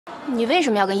你为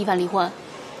什么要跟一凡离婚？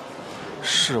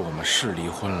我们是离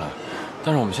婚了，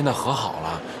但是我们现在和好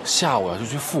了，下午要就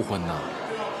去复婚呢。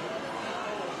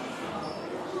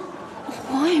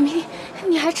王远明，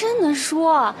你还真能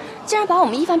说，竟然把我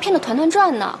们一凡骗得团团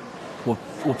转呢！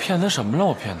我骗他什么了？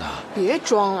我骗他？别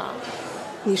装了，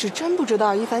你是真不知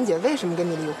道一凡姐为什么跟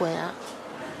你离婚呀？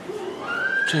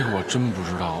这个我真不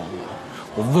知道，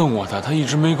我问过他，他一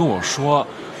直没跟我说。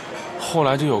后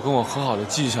来就有跟我和好的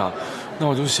迹象，那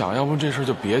我就想，要不这事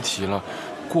就别提了，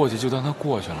过去就当他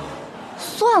过去了。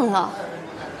算了，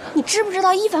你知不知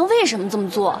道一凡为什么这么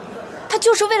做？他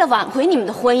就是为了挽回你们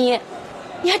的婚姻。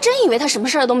你还真以为他什么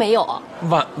事儿都没有啊？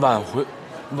挽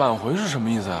回是什么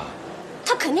意思啊？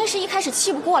他肯定是一开始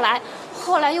气不过来，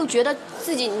后来又觉得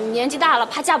自己年纪大了，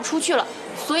怕嫁不出去了，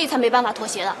所以才没办法妥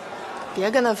协的。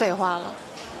别跟他废话了，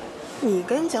你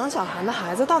跟蒋小涵的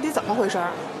孩子到底怎么回事？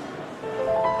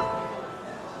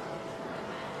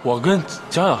我跟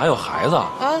蒋小涵有孩子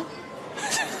啊？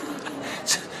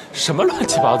什么乱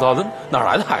七八糟的，哪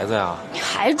来的孩子呀？你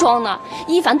还装呢？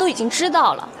一凡都已经知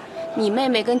道了，你妹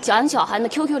妹跟蒋小涵的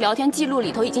QQ 聊天记录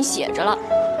里头已经写着了，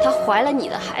她怀了你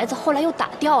的孩子，后来又打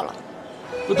掉了。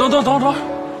等，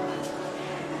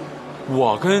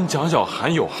我跟蒋小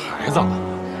涵有孩子。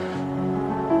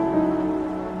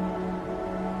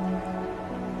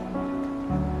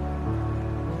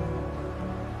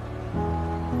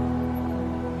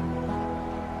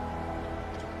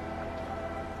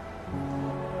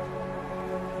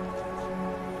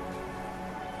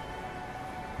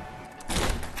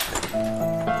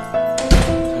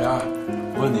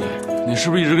你是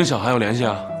不是一直跟小涵有联系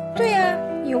啊？对呀，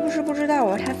你又不是不知道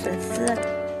我是他粉丝。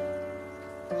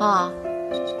啊，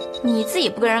你自己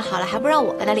不跟人好了，还不让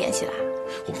我跟他联系了？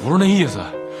我不是那意思，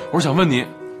我是想问你，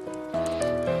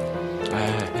这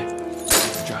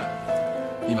样，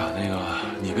你把那个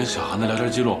你跟小涵的聊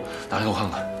天记录拿来给我看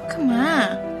看。干嘛？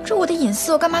这我的隐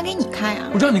私，我干嘛给你看呀？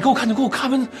我让你给我看就给我看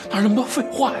呗，哪有那么多废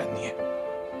话呀你？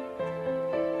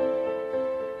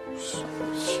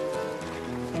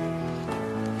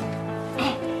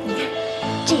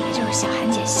这个就是小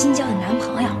涵姐新交的男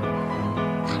朋友，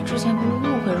她之前不是误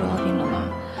会Robin了吗？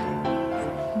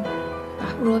把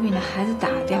Robin的孩子打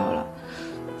掉了，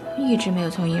一直没有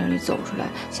从阴影里走出来，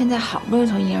现在好不容易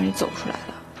从阴影里走出来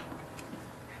了。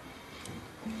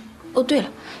哦，对了，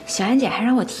小涵姐还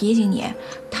让我提醒你，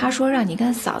她说让你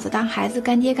跟嫂子当孩子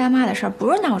干爹干妈的事儿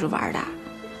不是闹着玩的。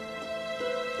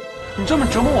你这么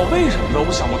折磨我，为什么呢？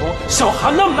我想不通。小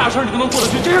涵那么大事儿，你都能过得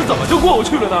去，这事怎么就过不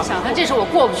去了呢？小涵，这事我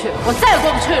过不去，我再也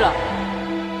过不去了。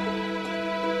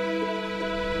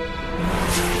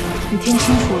你听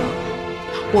清楚了，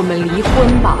我们离婚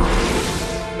吧。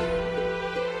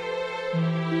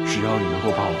只要你能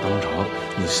够把我当成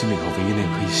你心里头唯一那个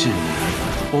可以信任的人，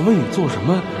我为你做什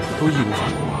么都义无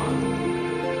反顾啊！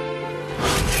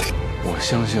我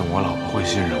相信我老婆会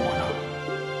信任我的。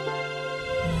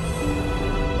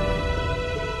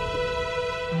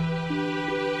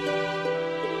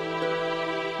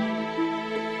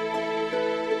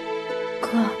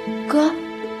哥，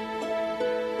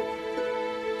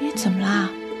你怎么啦？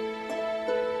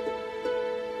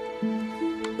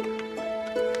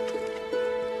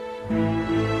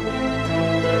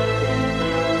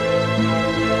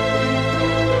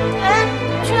哎，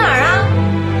去哪儿啊？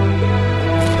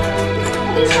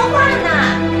我跟你说话呢。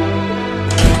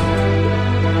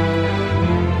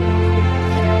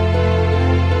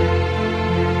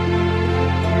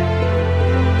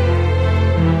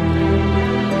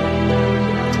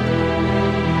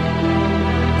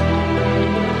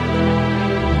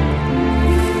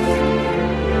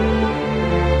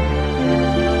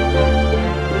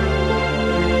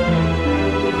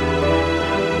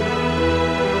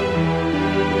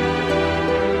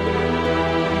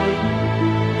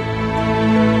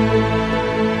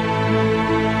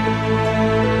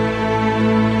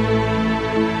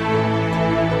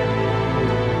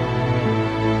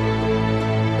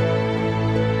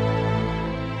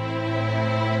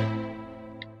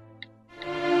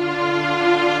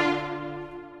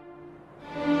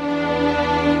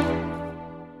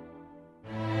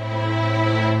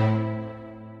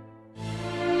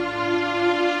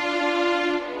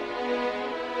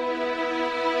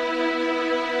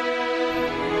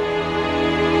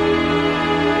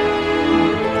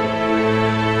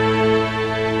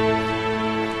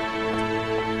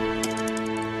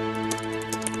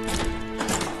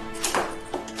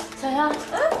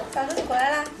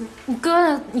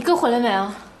你哥回来没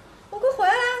啊？我哥回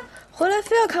来了，回来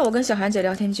非要看我跟小涵姐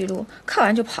聊天记录，看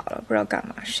完就跑了，不知道干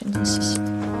嘛，神经兮兮。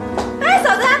哎，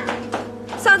嫂子，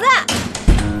嫂子！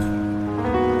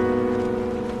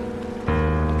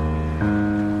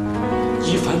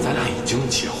一凡咱俩已经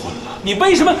结婚了，你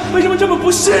为什么这么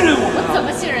不信任我？我怎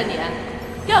么信任你？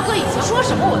廖哥以前说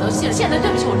什么我都信任，现在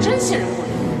对不起，我真信任不了。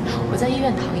我在医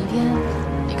院躺一天，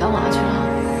你干嘛去了？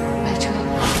卖车，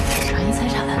转移财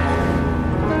产。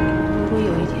如果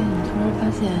有一天你突然发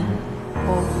现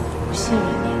我不信任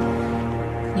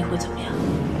你，你会怎么样？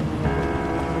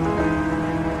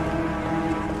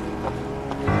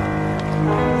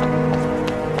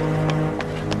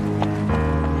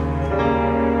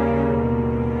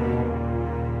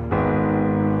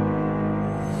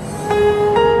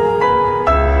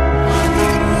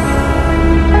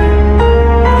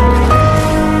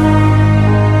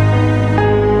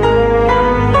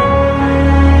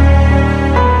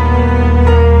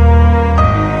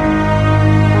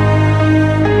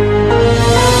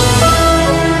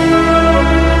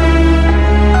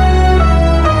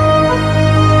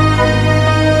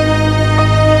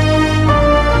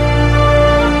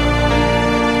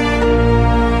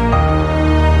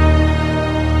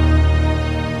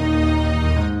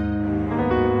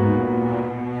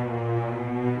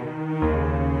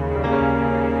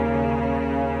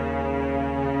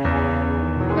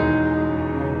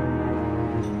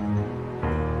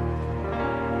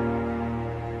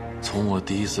从我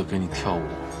第一次给你跳舞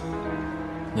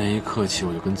那一刻起，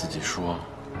我就跟自己说，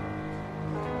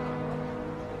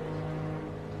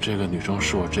这个女生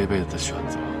是我这辈子的选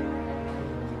择。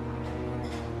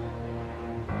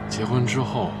结婚之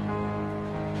后，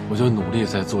我就努力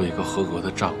在做一个合格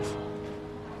的丈夫，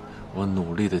我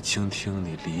努力的倾听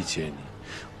你，理解你，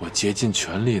我竭尽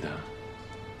全力的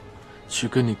去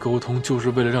跟你沟通，就是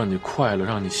为了让你快乐，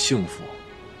让你幸福。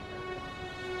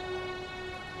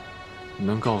你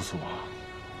能告诉我，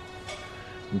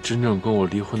你真正跟我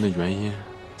离婚的原因，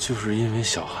就是因为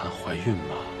小韩怀孕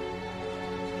吗？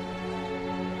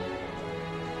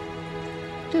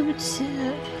对不起。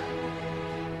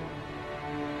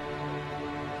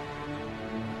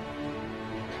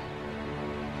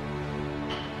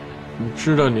你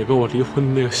知道你跟我离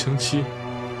婚的那个星期，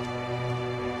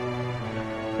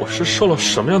我是受了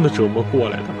什么样的折磨过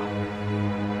来的吗？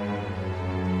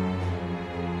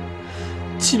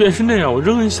即便是那样，我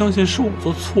仍然相信是我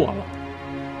做错了。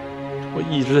我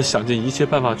一直在想尽一切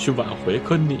办法去挽回，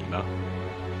可你呢？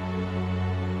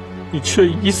你却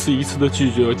一次一次的拒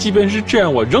绝我。即便是这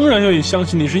样，我仍然愿意相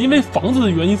信你是因为房子的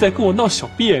原因在跟我闹小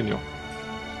别扭。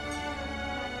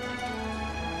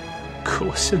可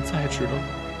我现在知道，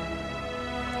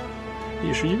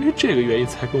你是因为这个原因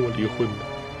才跟我离婚的。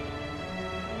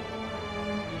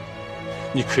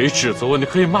你可以指责我，你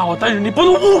可以骂我，但是你不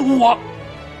能侮辱我。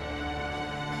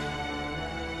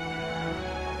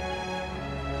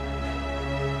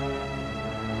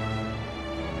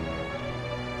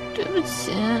对不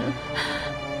起，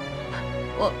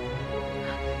我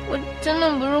真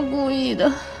的不是故意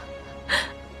的，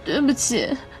对不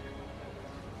起，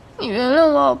你原谅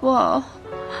我好不好？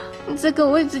你再给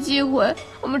我一次机会，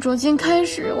我们重新开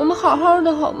始，我们好好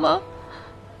的好吗？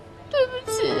对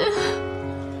不起。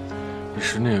你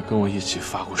是那个跟我一起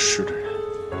发过誓的人，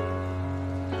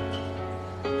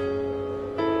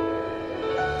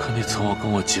可你从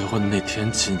跟我结婚的那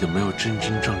天起，你就没有真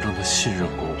真正正的信任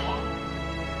过我。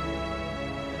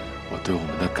我对我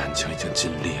们的感情已经尽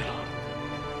力了，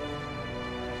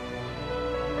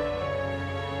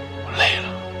我累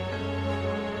了，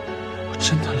我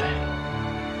真的累了。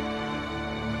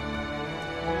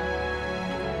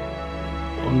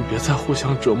我们别再互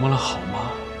相折磨了，好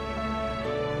吗？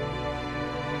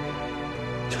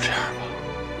就这样吧。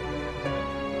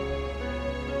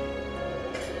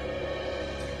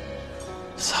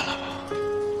散了吧。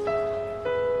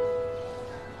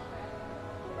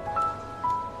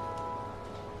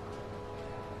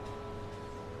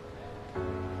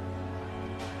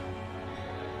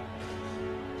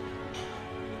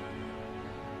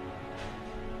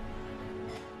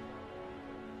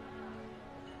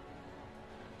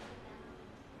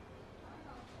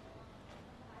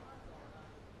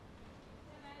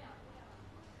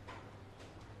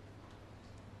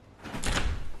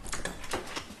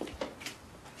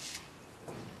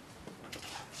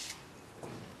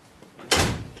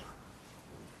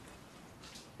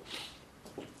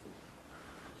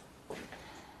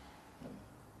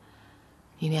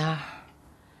李明儿，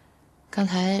刚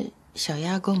才小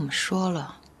丫跟我们说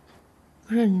了，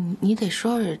不是你得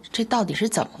说说这到底是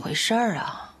怎么回事儿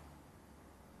啊？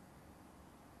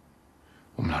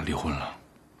我们俩离婚了。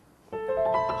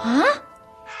啊？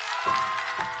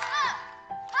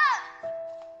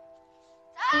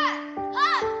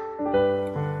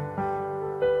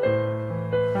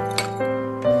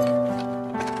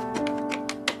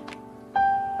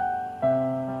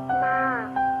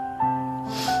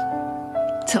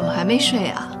怎怎么还没睡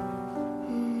啊？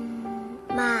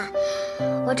妈，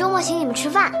我周末请你们吃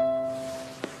饭。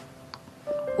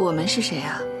我们是谁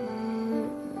啊？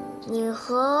你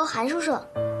和韩叔叔。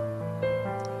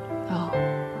哦，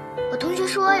我同学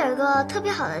说有一个特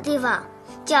别好的地方，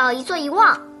叫一坐一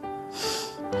望。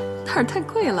那儿太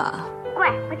贵了。贵，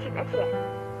我请得起。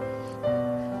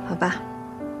好吧，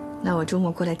那我周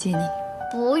末过来接你。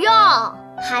不用，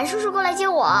韩叔叔过来接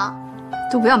我。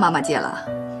都不要妈妈接了。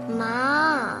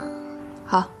妈。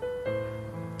好，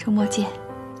周末见。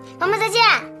妈妈再见。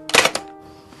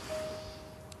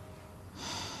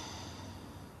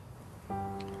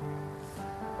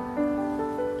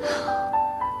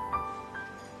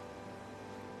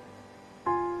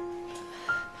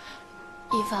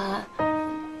一凡，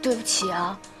对不起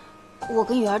啊，我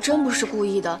跟雨儿真不是故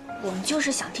意的，我们就是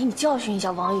想替你教训一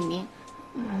下王宇明，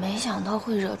没想到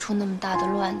会惹出那么大的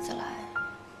乱子来。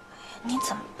你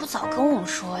怎么不早跟我们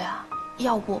说呀？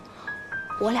要不，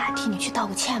我俩替你去道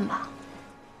个歉吧。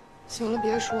行了，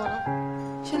别说了。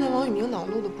现在王宇明恼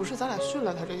怒的不是咱俩训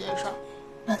了他这件事儿，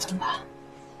那怎么办？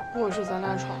如果是咱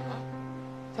俩闯了，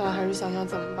咱俩还是想想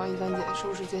怎么帮一凡姐姐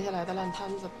收拾接下来的烂摊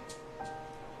子吧。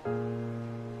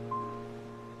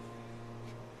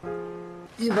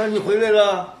一凡，你回来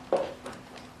了？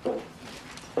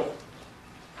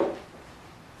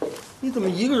你怎么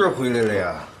一个人回来了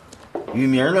呀？雨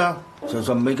明呢？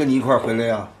怎么没跟你一块儿回来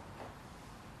呀？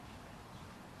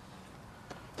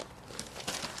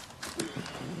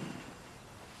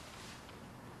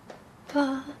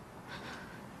爸，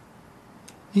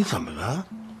你怎么了？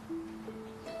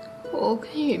我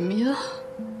跟雨明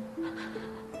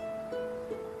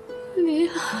离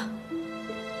了。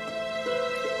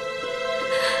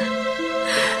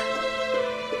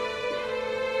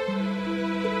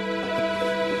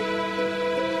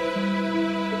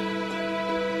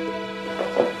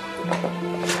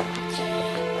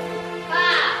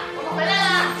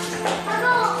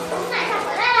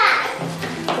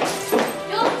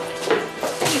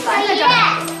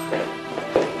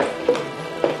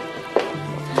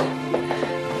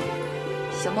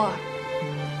小莫，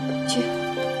去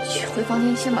回房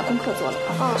间先把功课做了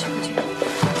啊！去。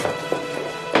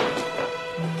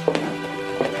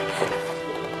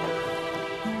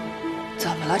怎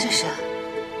么了这是？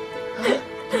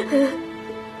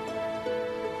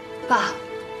爸，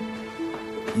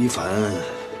一凡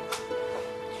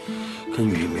跟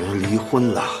雨明离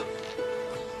婚了。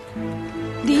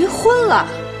离婚了？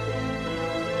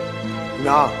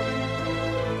娘，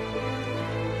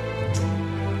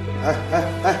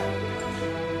哎，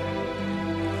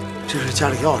这是家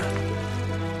里钥匙，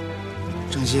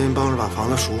郑鑫帮着把房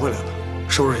子赎回来了，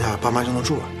收拾一下爸妈就能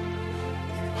住了。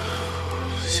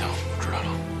行，我知道了。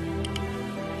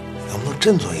能不能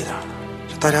振作一点？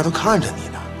这大家都看着你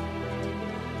呢。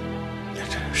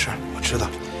这是我知道，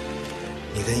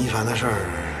你跟一凡的事儿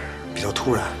比较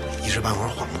突然，一时半会儿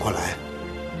缓不过来。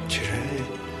其实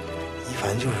一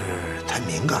凡就是太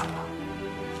敏感了，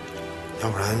要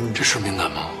不然这是敏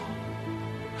感吗？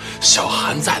小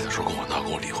韩在的时候跟我闹，跟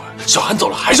我离婚；小韩走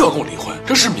了还是要跟我离婚，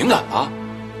这是敏感吗？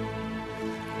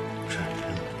是，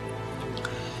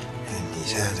你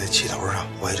现在在气头上，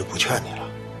我也就不劝你了。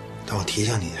但我提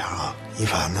醒你一下啊，一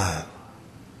凡呢，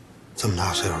这么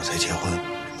大岁数才结婚，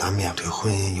难免对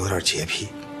婚姻有点洁癖。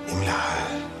你们俩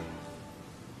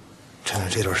趁着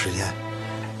这段时间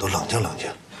都冷静冷静，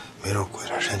没准鬼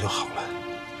转身就好了。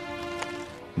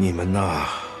你们呐，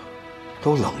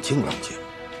都冷静冷静。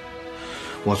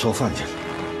我做饭去了。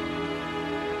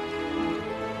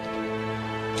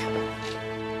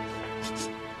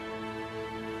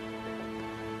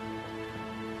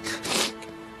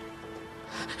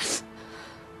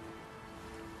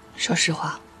说实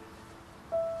话，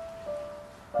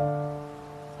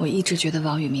我一直觉得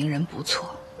王宇明人不错，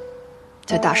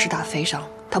在大是大非上，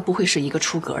他不会是一个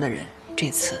出格的人。这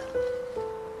次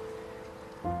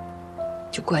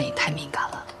就怪你太敏感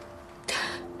了。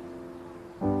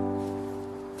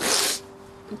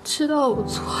我知道我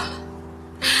错了，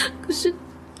可是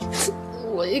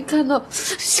我一看到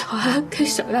小安给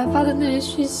小丫发的那些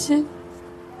讯息，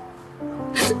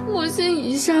我心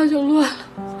一下就乱了，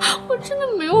我真的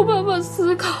没有办法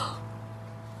思考。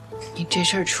你这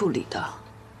事儿处理的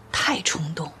太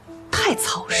冲动，太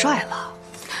草率了。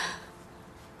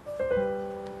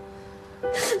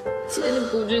姐，你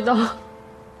不知道，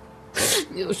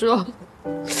有时候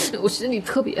我心里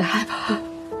特别害怕。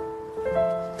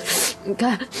你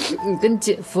看，你跟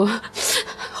姐夫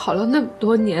好了那么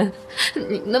多年，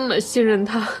你那么信任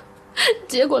他，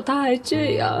结果他还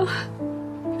这样。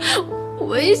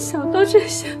我一想到这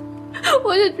些，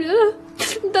我就觉得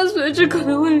他随时可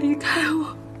能会离开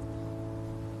我。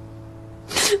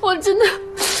我真的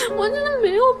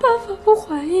没有办法不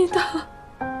怀疑他。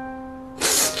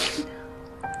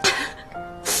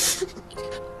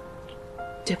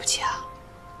对不起啊，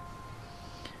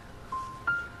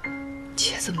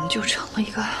姐怎么就成了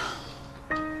一个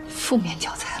负面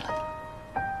教材了呢？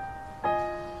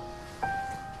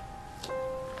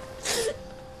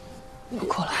不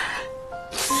哭了。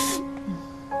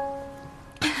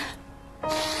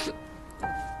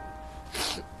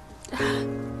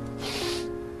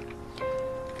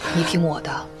你听我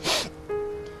的，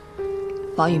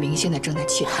王宇明现在正在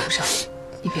气头上，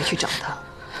你别去找他，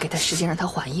给他时间让他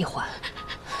缓一缓。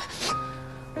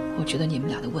我觉得你们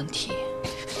俩的问题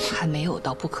还没有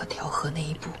到不可调和那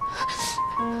一步，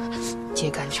姐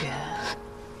感觉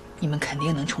你们肯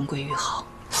定能重归于好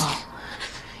啊，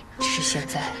只是现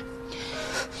在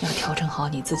要调整好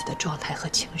你自己的状态和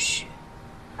情绪。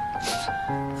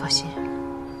放心，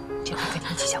姐会跟你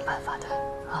一起想办法的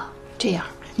啊。这样，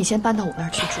你先搬到我那儿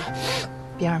去住，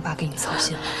别让爸给你操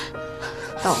心了。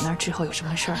到我那儿之后有什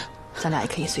么事儿，咱俩也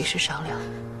可以随时商量，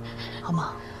好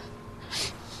吗？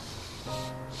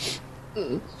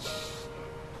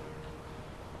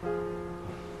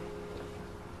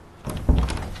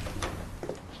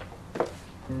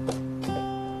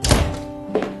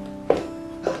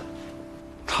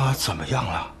他怎么样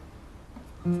了？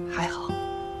还好，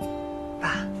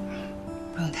爸，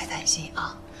不用太担心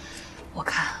啊。我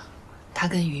看他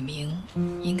跟宇明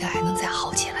应该还能再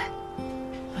好起来，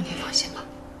你放心吧。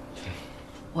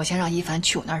我先让一凡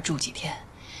去我那儿住几天，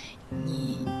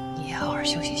你也好好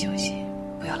休息休息，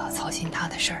不要老操心他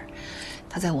的事儿。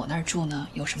他在我那儿住呢，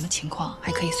有什么情况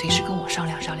还可以随时跟我商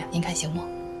量商量，您看行不？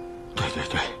对对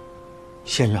对，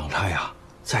先让他呀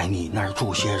在你那儿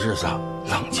住些日子，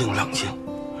冷静冷静。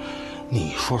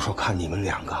你说说看，你们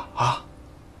两个啊，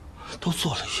都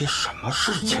做了些什么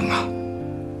事情啊？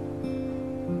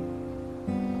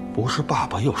不是爸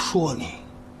爸又说你，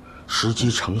时机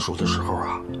成熟的时候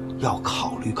啊，要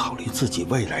考虑考虑自己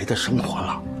未来的生活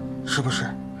了，是不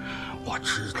是？我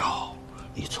知道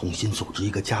你重新组织一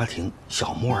个家庭，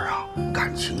小莫啊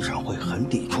感情上会很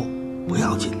抵触，不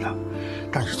要紧的。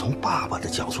但是从爸爸的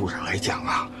角度上来讲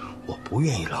啊，我不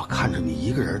愿意老看着你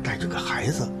一个人带着个孩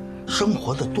子，生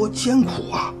活的多艰苦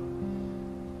啊！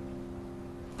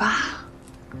爸，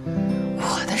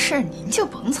我的事儿您就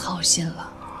甭操心了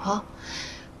啊，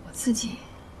我自己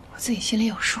心里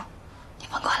有数，你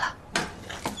甭管了。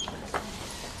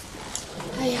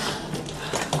哎呀，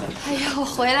我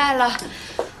回来了，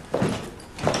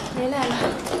回来了。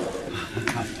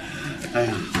哎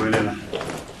呀，回来了。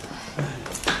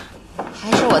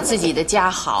还是我自己的家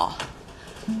好。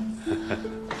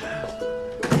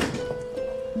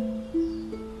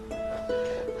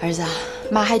儿子，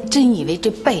妈还真以为这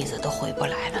辈子都回不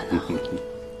来了呢。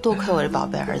多亏我这宝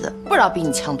贝儿子，不知道比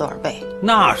你强多少倍。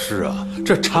那是啊，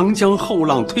这长江后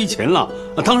浪推前浪，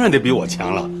当然得比我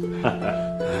强了。你们俩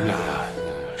呀，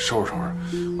收拾收拾，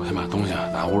我先把东西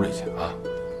拿屋里去啊。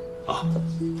啊。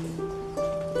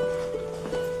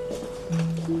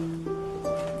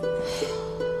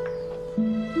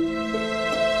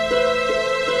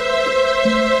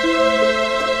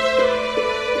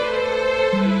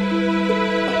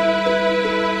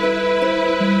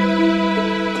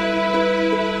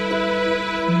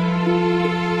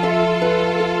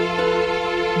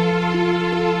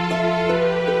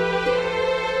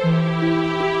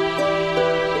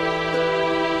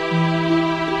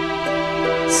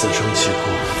此生契阔，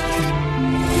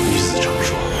与子成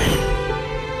说。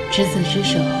执子之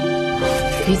手，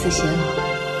与子偕老。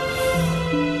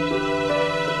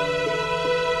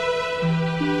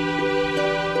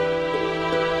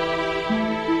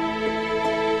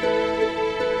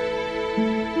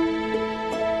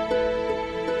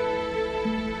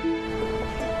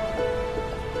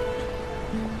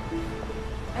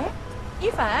一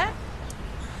凡，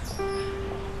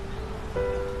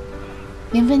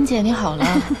明芬姐，你好了。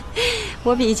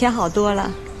我比以前好多了，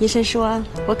医生说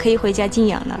我可以回家静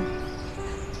养了。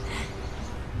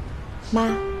妈，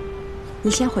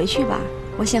你先回去吧，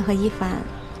我想和一凡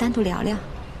单独聊聊。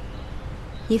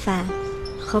一凡，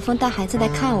何峰带孩子来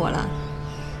看我了。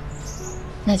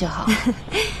那就好。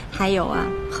还有啊，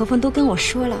何峰都跟我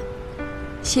说了，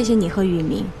谢谢你和宇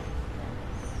明。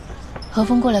何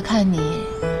峰过来看你，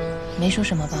没说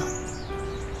什么吧？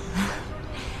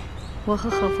我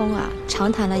和何峰啊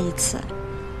长谈了一次，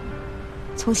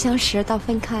从相识到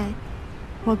分开，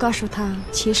我告诉他，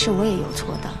其实我也有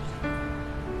错的，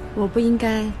我不应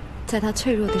该在他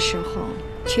脆弱的时候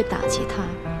去打击他，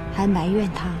还埋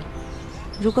怨他。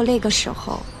如果那个时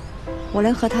候我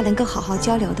能和他能够好好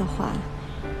交流的话，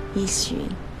也许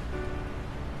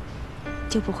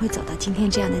就不会走到今天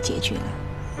这样的结局了。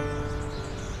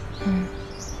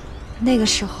那个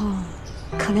时候，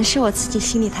可能是我自己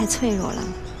心里太脆弱了，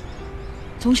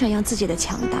总想让自己的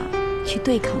强大去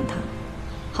对抗它，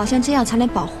好像这样才能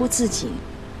保护自己。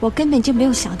我根本就没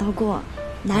有想到过，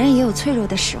男人也有脆弱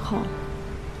的时候，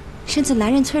甚至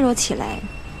男人脆弱起来，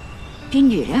比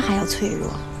女人还要脆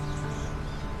弱。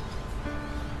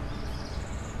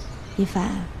一凡，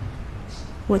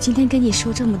我今天跟你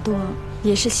说这么多，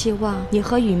也是希望你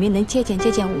和雨明能借鉴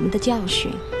借鉴我们的教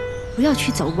训，不要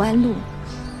去走弯路。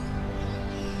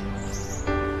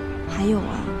还有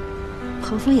啊，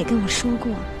何峰也跟我说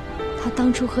过，他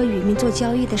当初和雨明做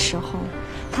交易的时候，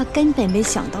他根本没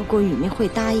想到过雨明会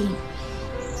答应，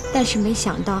但是没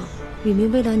想到雨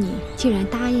明为了你竟然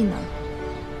答应了。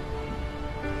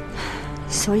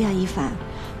所以啊，一凡，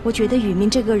我觉得雨明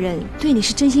这个人对你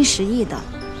是真心实意的，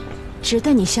值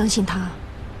得你相信他。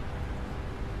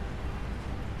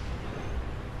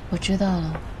我知道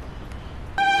了。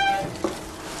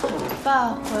爸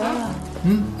回来了。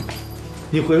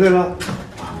你回来了，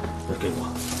这给我。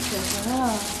姐回来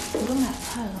了，我都买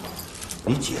菜了。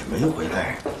你姐没回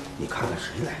来，你看看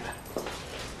谁来了？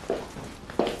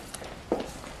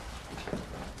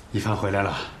一凡回来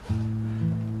了。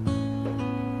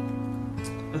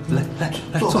来，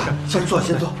坐吧，先坐。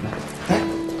来，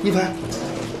一凡，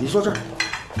你坐这儿。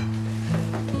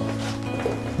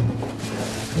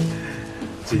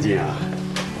最近啊，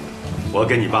我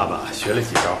跟你爸爸学了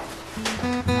几招，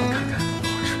看看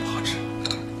好吃不好吃。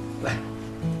来，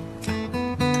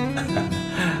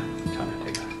尝尝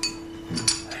这个。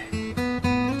来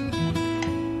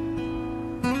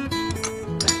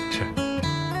吃。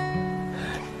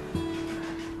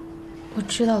我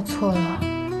知道错了，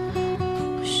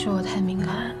是我太敏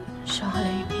感，伤害了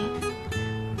雨明，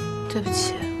对不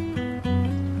起。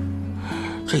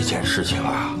这件事情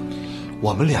啊，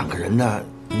我们两个人呢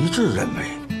一致认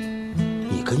为，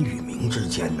你跟雨明之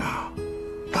间呢，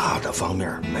大的方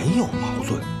面没有矛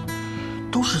盾，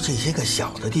都是这些个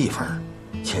小的地方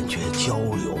欠缺交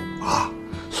流啊，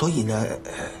所以呢，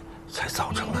才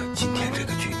造成了今天这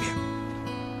个局面。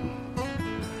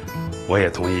我也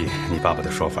同意你爸爸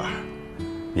的说法，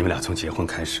你们俩从结婚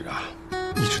开始啊，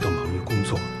一直都忙于工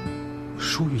作，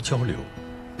疏于交流，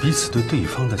彼此对对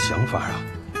方的想法啊，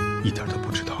一点都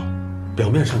不知道。表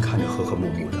面上看着和和睦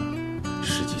睦的，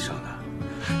实际上呢，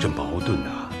这矛盾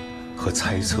啊和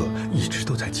猜测一直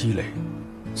都在积累，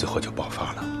最后就爆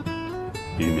发了。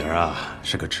雨明啊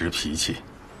是个直脾气，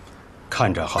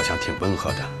看着好像挺温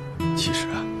和的，其实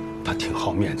啊他挺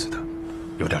好面子的，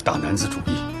有点大男子主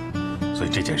义，所以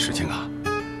这件事情啊，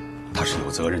他是有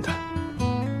责任的。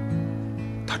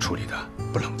他处理的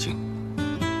不冷静，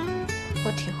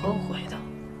我挺后悔的。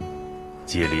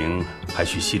解铃还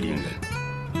需系铃人，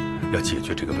要解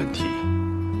决这个问题，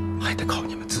还得靠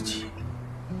你们自己。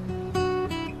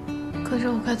可是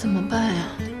我该怎么办呀？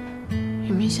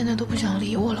雨明现在都不想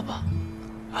理我了吧？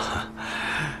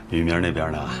雨明那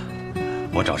边呢，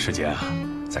我找时间啊，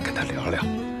再跟他聊聊。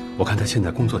我看他现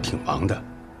在工作挺忙的，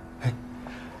哎，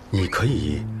你可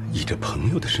以以这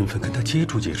朋友的身份跟他接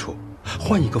触接触，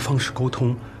换一个方式沟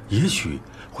通，也许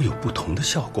会有不同的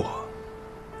效果。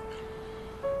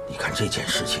你看这件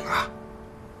事情啊，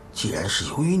既然是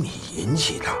由于你引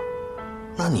起的，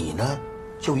那你呢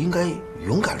就应该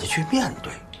勇敢的去面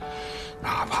对，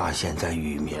哪怕现在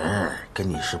雨明跟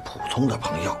你是普通的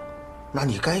朋友，那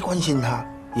你该关心他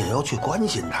也要去关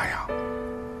心他呀。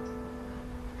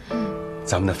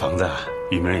咱们的房子啊，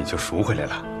雨明也就赎回来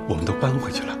了，我们都搬回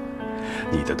去了。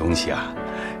你的东西啊，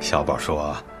小宝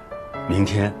说，明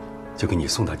天就给你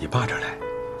送到你爸这儿来。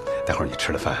待会儿你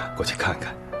吃了饭过去看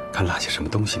看，看落下什么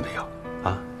东西没有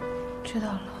啊？知道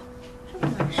了。这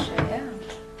买谁呀？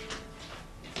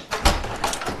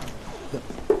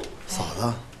嫂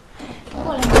子，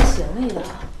过来拿行李的。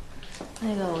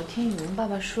那个，我听雨明爸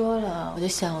爸说了，我就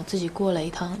想我自己过来一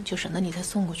趟，就省得你再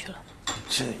送过去了。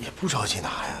这也不着急拿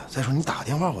呀。再说你打个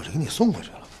电话，我就给你送过去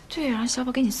了。对，让小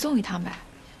宝给你送一趟呗。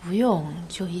不用，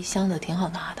就一箱子挺好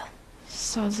拿的。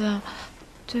嫂子，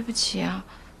对不起啊，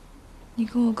你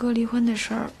跟我哥离婚的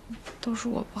事儿都是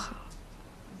我不好。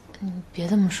你别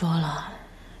这么说了，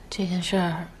这件事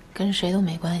儿跟谁都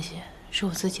没关系，是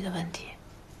我自己的问题，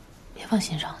别放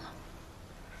心上了。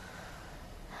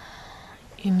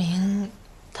雨明，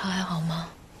他还好吗？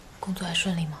工作还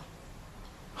顺利吗？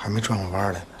还没转过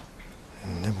弯来呢。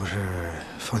那不是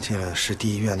放弃了市第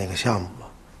一医院那个项目吗？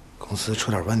公司出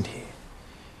点问题，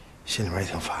心里面也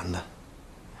挺烦的。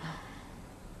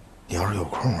你要是有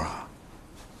空啊，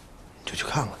你就去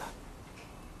看看他。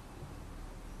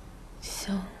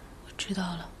行，我知道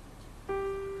了。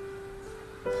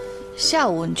下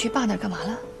午你去爸那儿干嘛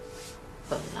了？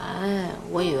本来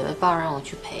我以为爸让我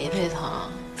去陪陪他，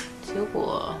结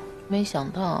果没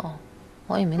想到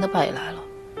王宇明的爸也来了。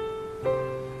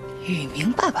宇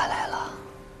明爸爸来了。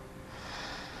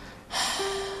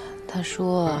他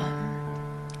说，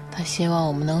他希望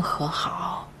我们能和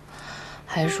好，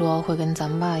还说会跟咱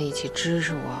们爸一起支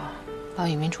持我，把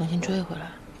宇明重新追回来。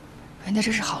哎，那这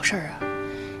是好事啊，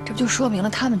这不就说明了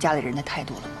他们家里人的态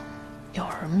度了吗？有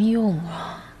什么用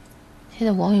啊？现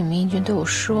在王宇明已经对我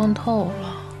失望透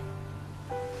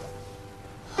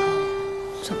了，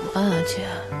怎么办啊，姐？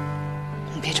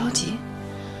你别着急，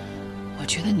我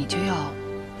觉得你就要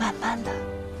慢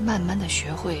慢的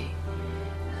学会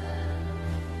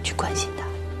去关心他，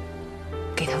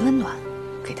给他温暖，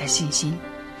给他信心，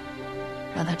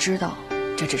让他知道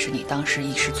这只是你当时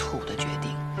一时错误的决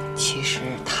定，其实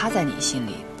他在你心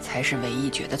里才是唯一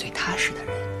觉得最踏实的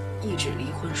人。一纸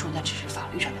离婚书那只是法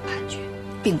律上的判决，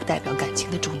并不代表感情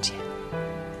的终结。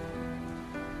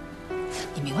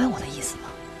你明白我的意思吗？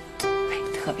哎，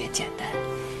特别简单，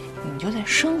你就在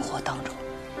生活当中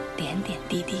点点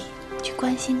滴滴去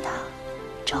关心他，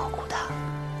照顾他，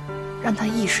让他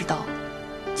意识到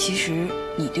其实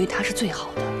你对他是最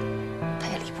好的，他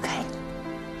也离不开你。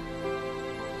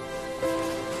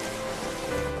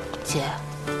姐，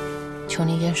求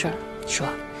你一件事儿，说，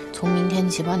从明天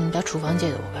起把你们家厨房借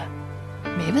给我呗。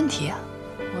没问题啊，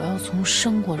我要从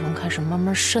生活中开始慢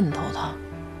慢渗透他，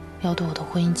要对我的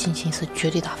婚姻进行一次绝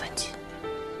对大反击。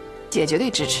姐绝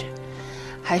对支持，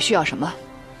还需要什么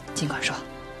尽管说。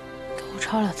给我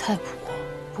抄俩菜谱，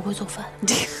不会做饭。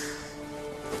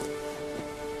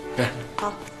对，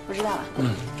好，我知道了。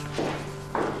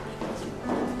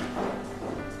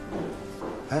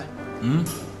哎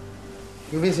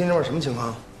，VC 那边什么情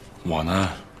况？我呢，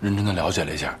认真的了解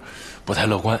了一下，不太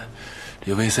乐观。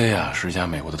这个 VC 啊，是一家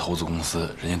美国的投资公司，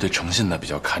人家对诚信呢比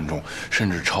较看重，甚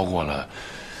至超过了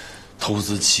投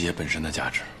资企业本身的价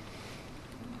值。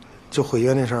就毁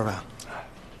约那事儿呗？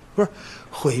不是，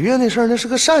毁约那事儿那是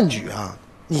个善举啊，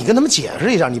你跟他们解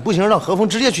释一下，你不行让何峰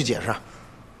直接去解释。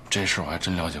这事我还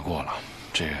真了解过了，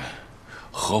这个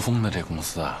何峰的这公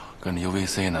司啊，跟这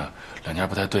UVC 呢两家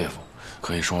不太对付，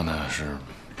可以说呢是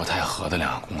不太合的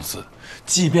两个公司。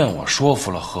即便我说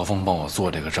服了何峰帮我做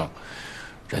这个证，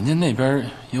人家那边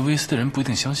UVC 的人不一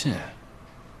定相信。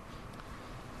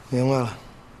明白了，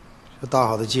这大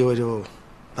好的机会就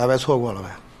白白错过了呗。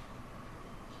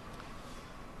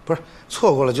不是，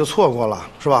错过了就错过了，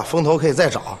是吧？风头可以再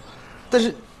找，但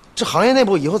是这行业内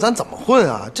部以后咱怎么混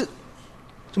啊？这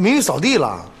名誉扫地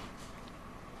了。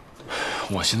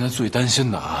我现在最担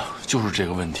心的啊，就是这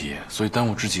个问题，所以当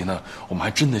务之急呢，我们还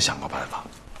真得想个办法。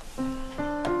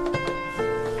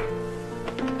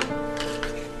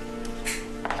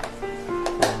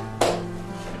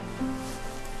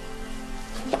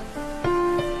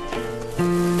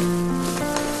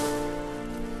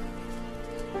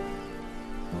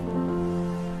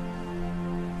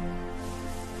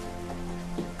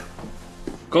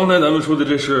刚才咱们说的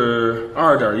这是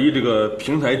2.1这个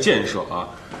平台建设啊，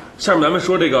下面咱们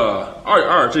说这个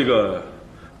2.2这个。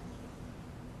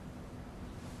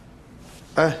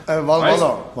王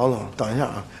总，等一下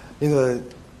啊，那个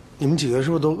你们几个是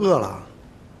不是都饿了？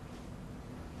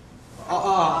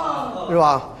是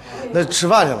吧？那吃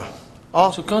饭去了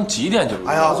啊？这刚几点就？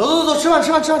哎呀，走，吃饭。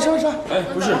哎，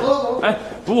不是，哎，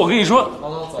不，我跟你说，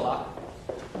王总走了。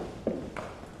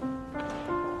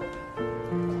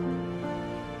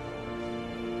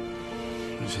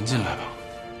你先进来吧。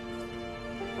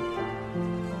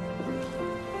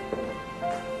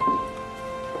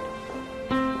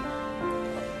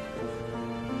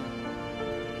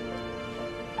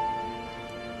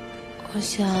我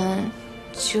想，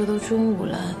就都中午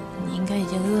了，你应该已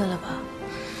经饿了吧？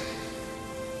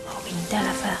我给你带来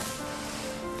饭，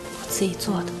我自己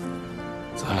做的。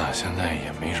咱俩现在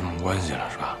也没什么关系了，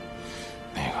是吧？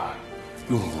那个，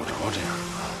用不着这样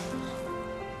啊。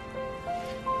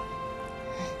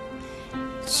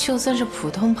就算是普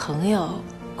通朋友，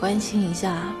关心一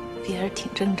下别人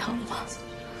挺正常的吧。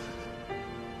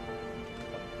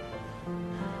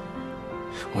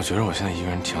我觉得我现在一个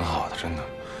人挺好的，真的，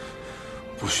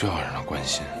不需要人的关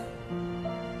心。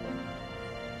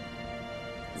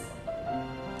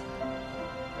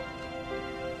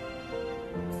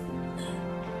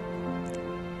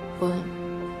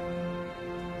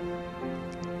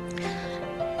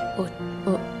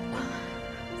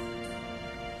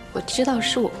我知道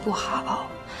是我不好，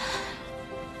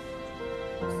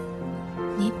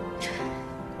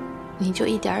你就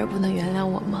一点也不能原谅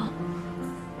我吗？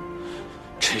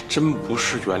这真不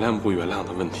是原谅不原谅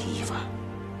的问题，一凡。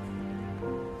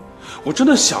我真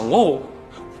的想过，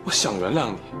我想原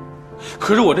谅你，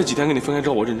可是我这几天跟你分开之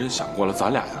后，我认真想过了，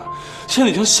咱俩呀，现在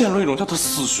已经陷入一种叫做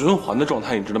死循环的状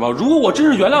态，你知道吗？如果我真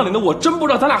是原谅你呢，我真不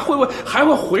知道咱俩会不会还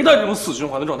会回到这种死循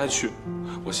环的状态去。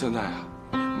我现在啊，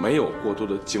没有过多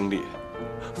的精力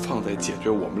放在解决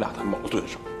我们俩的矛盾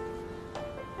上。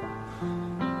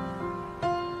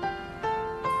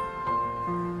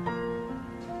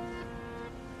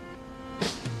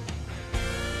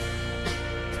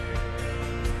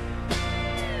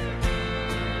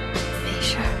没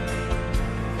事儿，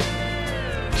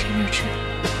趁热吃。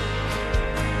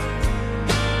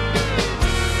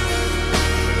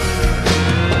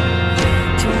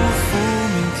祝福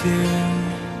明天，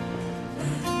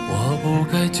我不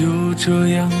该就这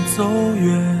样走远。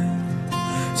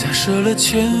假设了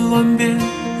千万遍，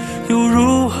又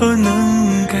如何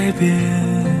能改变？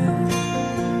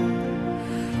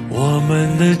我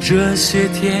们的这些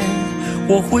天，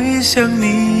我会想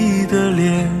你的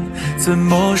脸，怎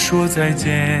么说再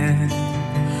见？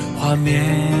画面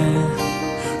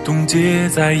冻结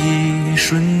在一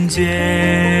瞬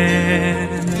间，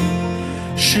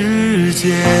时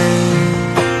间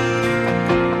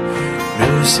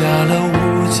留下了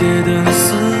无解的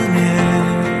思念，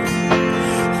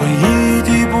回忆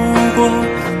抵不过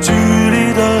距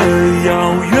离的遥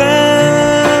远，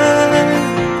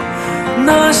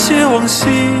那些往昔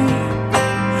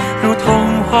如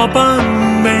童话般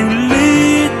美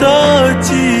丽的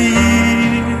记忆，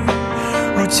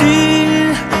如今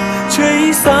却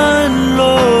已散落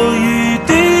一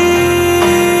地。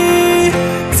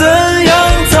怎样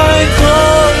才可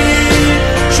以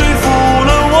说服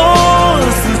了我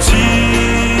自己？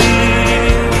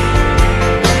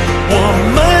我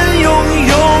们拥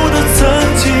有的曾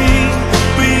经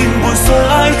并不算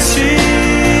爱情，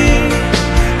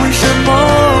为什么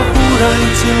忽然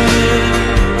间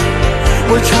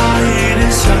我差一点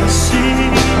相信？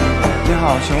你好，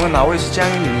请问哪位是江一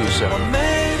鸣女士？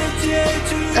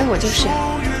哎，我就是。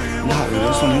你好，有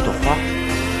人送您朵花，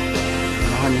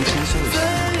麻烦您签收一下。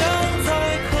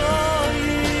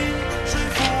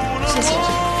谢谢。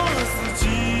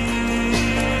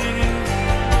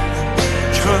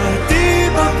彻底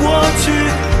把过去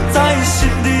在心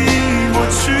底抹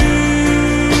去。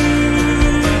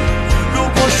如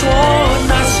果说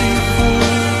那幸福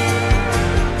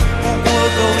不过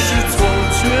都是错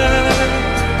觉，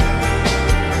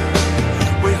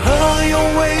为何用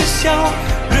微笑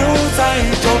留在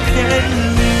照片里？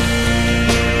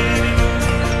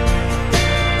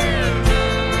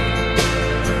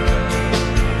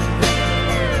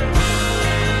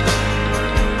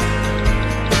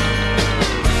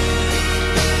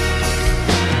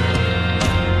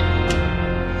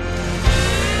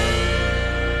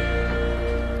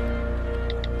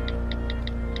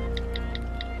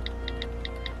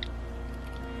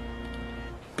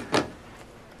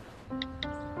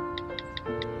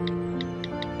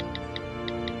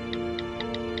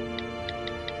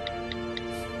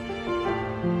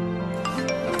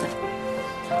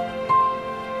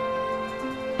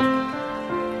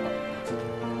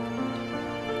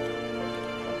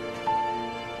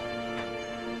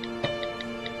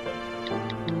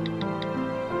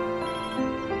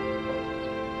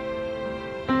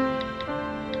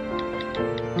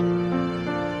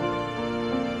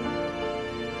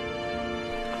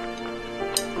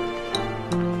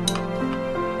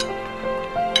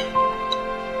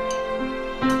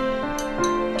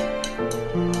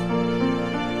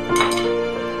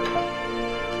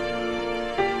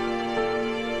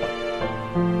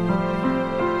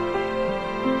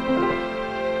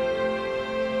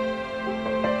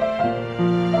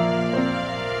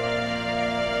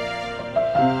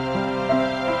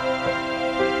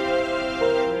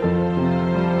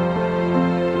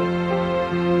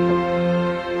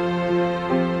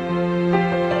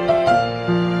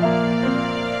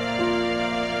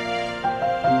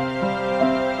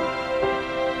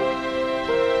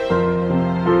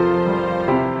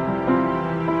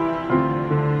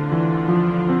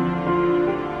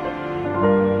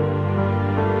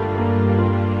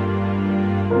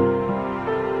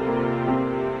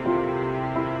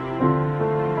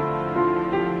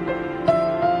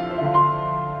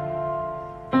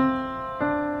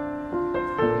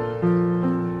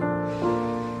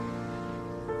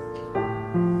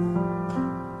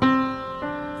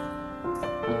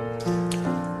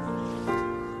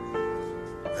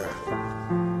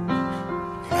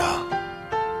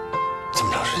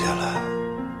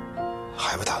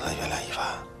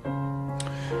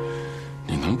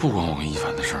不管我跟一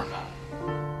凡的事儿吗？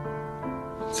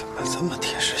怎么这么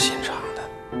铁石心肠的？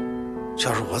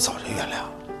要是我早就原谅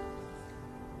了。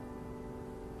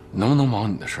能不能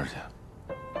忙你的事去？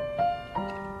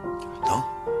能，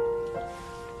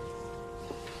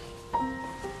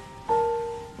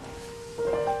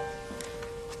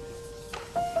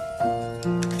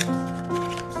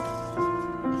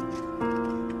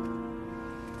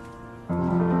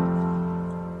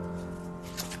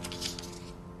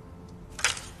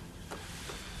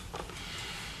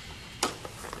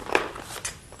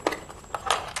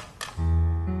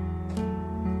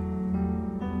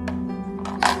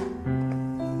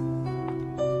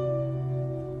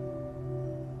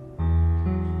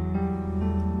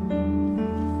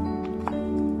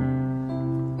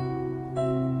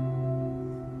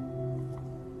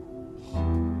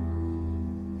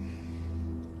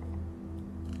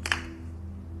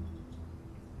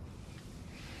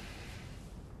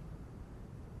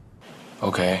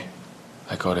 Okay,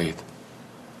 I got it.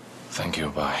 Thank you,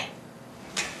 bye.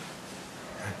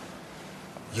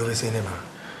 UVC 那边？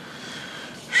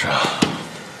是啊，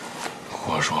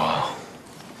我说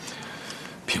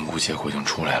评估结果已经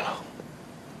出来了，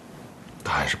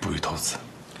他还是不予投资。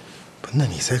不，那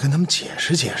你再跟他们解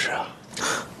释解释啊。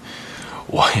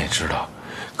我也知道，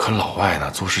可老外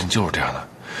呢做事情就是这样的，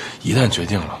一旦决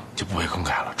定了就不会更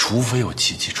改了，除非有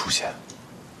奇迹出现。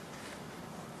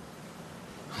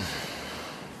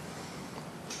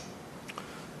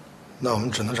那我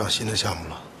们只能找新的项目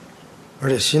了，而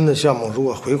且新的项目如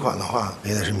果回款的话，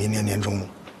也得是明年年中了。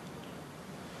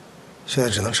现在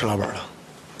只能吃老本了。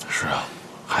是啊，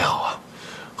还好啊，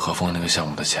和风那个项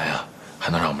目的钱呀，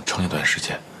还能让我们撑一段时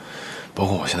间。不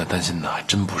过我现在担心的还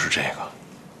真不是这个。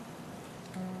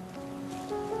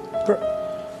不是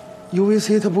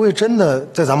 ，UVC 他不会真的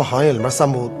在咱们行业里面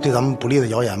散布对咱们不利的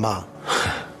谣言吧？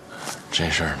这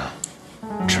事儿呢，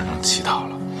只能祈祷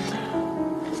了。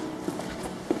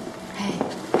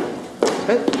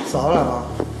哎，嫂子来了。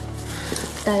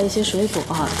带了一些水果，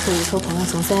特意托朋友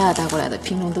从三亚带过来的，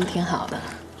品种都挺好的。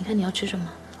你看你要吃什么？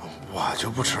我就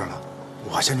不吃了，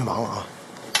我先去忙了啊。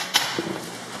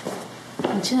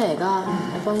你吃哪个？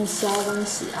来帮你削，帮你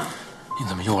洗啊。你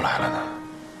怎么又来了呢？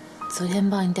昨天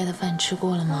帮你带的饭吃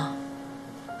过了吗？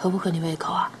合不合你胃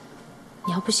口啊？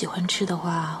你要不喜欢吃的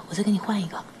话，我再给你换一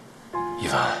个。一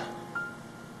凡，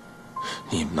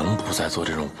你能不再做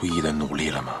这种无意义的努力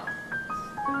了吗？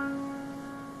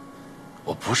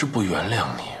我不是不原谅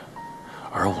你，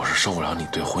而我是受不了你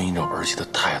对婚姻这种儿戏的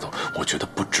态度，我觉得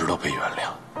不值得被原谅。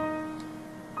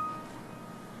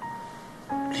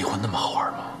离婚那么好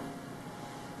玩吗？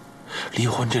离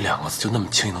婚这2个字就那么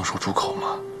轻易能说出口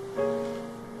吗？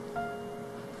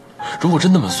如果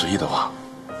真那么随意的话，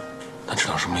那只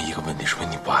能说明一个问题，说明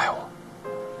你不爱我。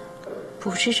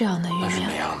不是这样的，那是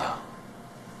哪样的？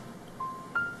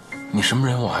你什么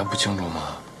人我还不清楚吗？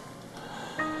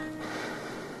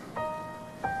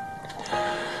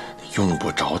你用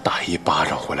不着打一巴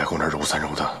掌回来跟我这揉三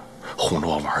揉的，哄着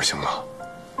我玩行吗？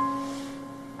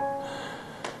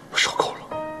我受够了。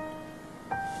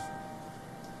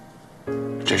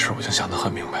这事我已经想得很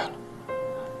明白了，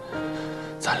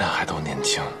咱俩还都年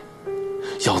轻，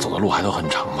要走的路还都很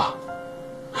长吧？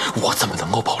我怎么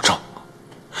能够保证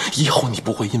以后你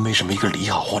不会因为什么一个李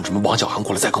好或者什么王小涵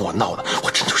过来再跟我闹的？我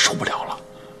真就受不了了。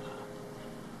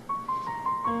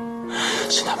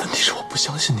现在问题是我不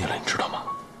相信你了，你知道吗？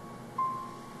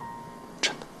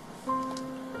真的，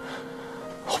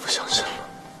我不相信了。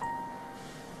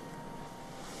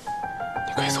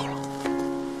你可以走了。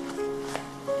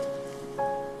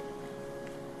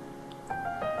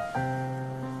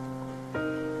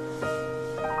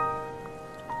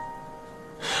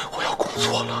我要工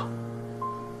作了。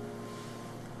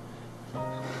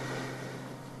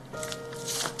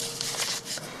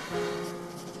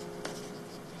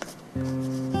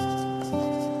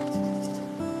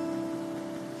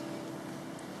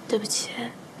对不起，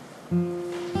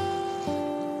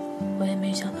我也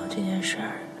没想到这件事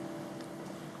儿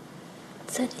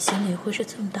在你心里会是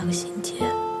这么大个心结。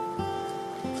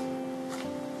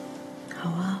好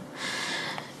啊，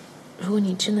如果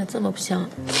你真的这么不想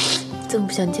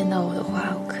见到我的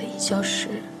话，我可以消失。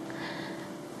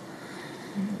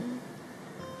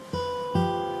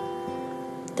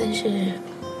但是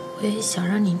我也想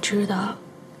让你知道，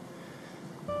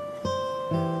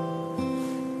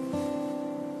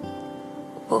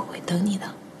我会等你的。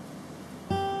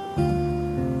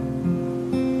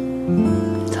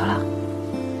走了。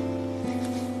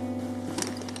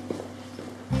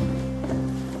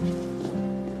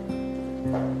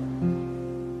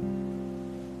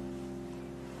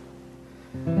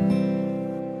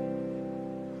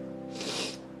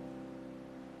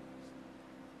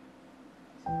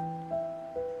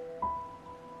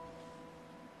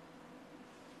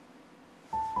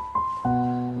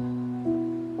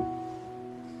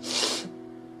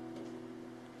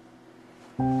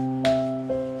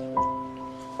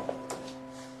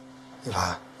一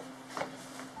凡，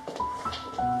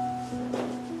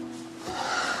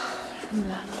你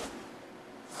来了。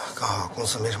刚好公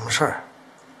司没什么事儿，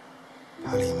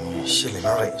怕李明心里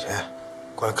边委屈，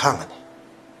过来看看你。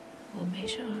我没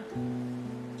事儿。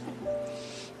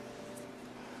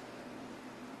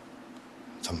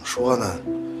怎么说呢？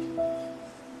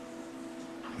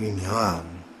玉明啊，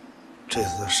这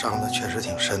次伤的确实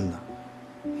挺深的，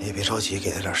你也别着急，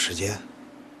给他点时间。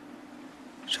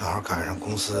正好赶上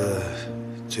公司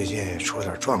最近也出了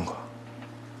点状况，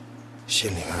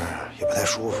心里面也不太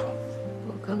舒服。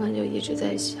我刚刚就一直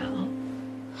在想，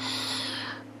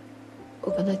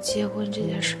我跟他结婚这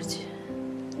件事情，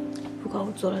不管我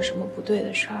做了什么不对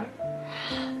的事儿，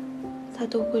他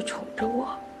都会宠着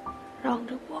我，让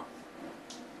着我。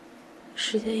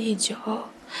时间一久，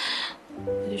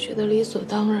我就觉得理所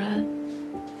当然，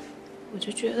我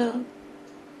就觉得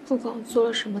不管我做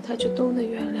了什么，他就都能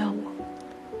原谅我。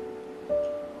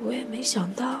我也没想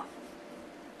到，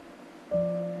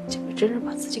结果真是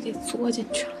把自己给作进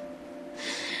去了。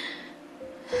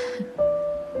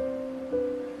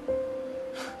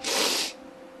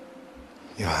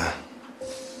一凡，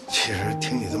其实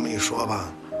听你这么一说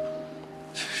吧，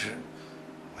其实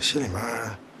我心里面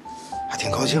还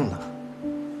挺高兴的。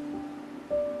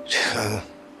这个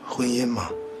婚姻嘛，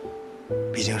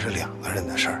毕竟是两个人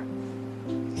的事儿，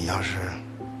你要是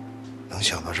能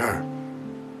想到这儿，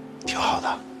挺好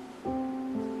的。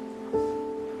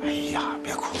哎呀，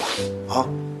别哭了啊！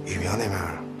雨明那边，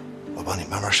我帮你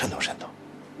慢慢渗透渗透。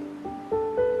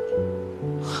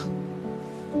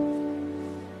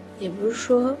也不是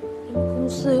说你们公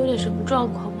司有点什么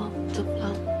状况吗？怎么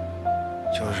了？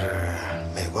就是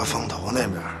美国风投那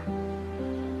边，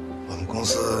我们公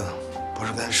司不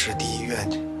是跟市第一医院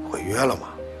毁约了吗？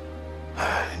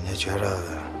哎，人家觉着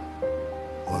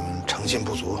我们诚信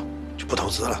不足，就不投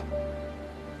资了。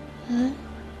嗯，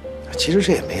其实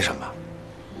这也没什么，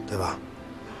对吧？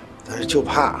但是就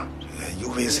怕这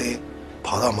个 UVC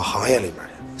跑到我们行业里面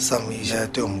去，散布一些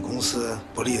对我们公司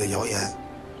不利的谣言，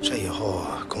这以后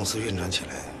啊，公司运转起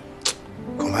来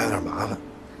恐怕有点麻烦。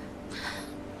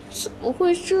怎么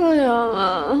会这样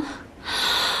啊？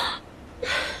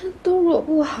都是我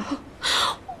不好，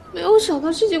没有想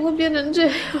到事情会变成这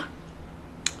样。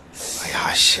哎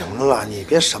呀，行了，你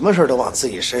别什么事都往自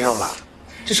己身上揽，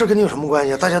这事跟你有什么关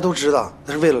系啊？大家都知道，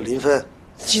那是为了林芬、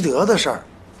积德的事儿。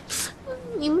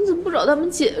你们怎么不找他们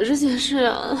解释解释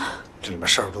啊？这里面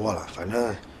事儿多了，反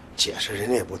正解释人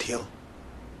家也不听。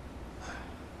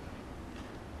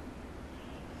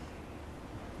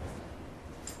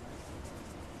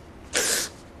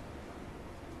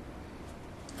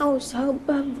让我想想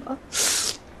办法，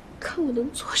看我能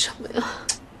做什么呀？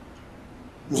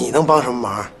你能帮什么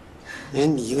忙？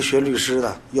你一个学律师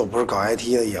的，又不是搞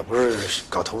IT 的，也不是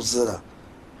搞投资的，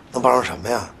能帮上什么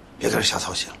呀？别跟这瞎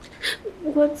操心了。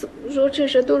不管怎么说，这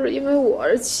事都是因为我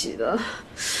而起的。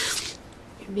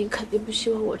雨明肯定不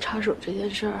希望我插手这件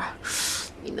事儿，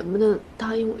你能不能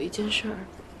答应我一件事儿？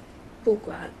不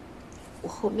管我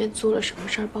后面做了什么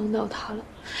事儿帮到他了，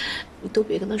你都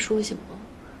别跟他说，行吗？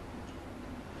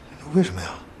为什么呀？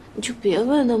你就别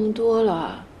问那么多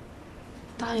了，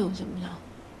答应我行不行？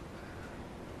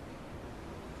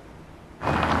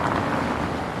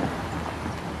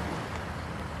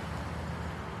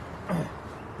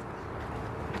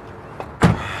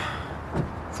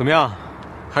怎么样，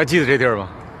还记得这地儿吗？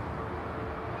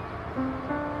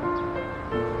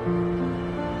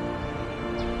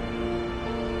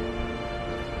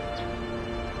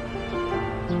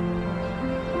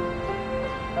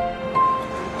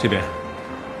这边，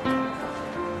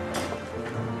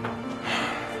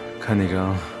看那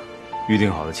张预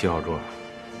定好的7号桌，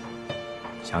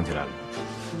想起来了。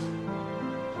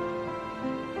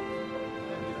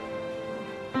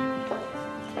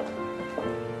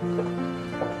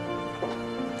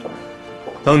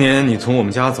当年你从我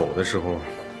们家走的时候，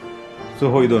最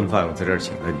后一顿饭我在这儿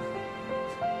请了你。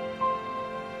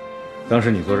当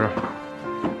时你坐这儿。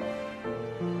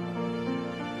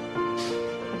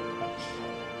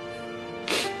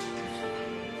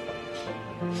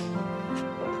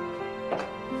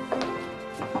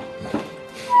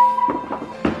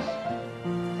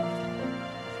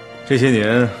这些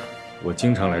年，我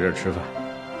经常来这儿吃饭，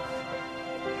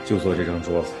就坐这张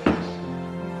桌子。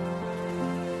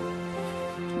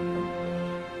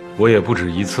我也不止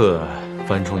一次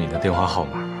翻出你的电话号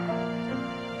码，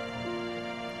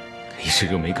一直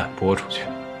就没敢拨出去。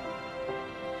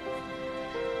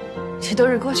这都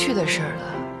是过去的事儿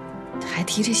了，还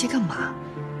提这些干嘛？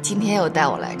今天又带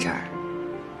我来这儿，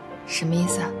什么意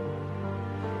思啊？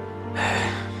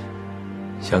哎，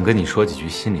想跟你说几句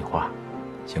心里话，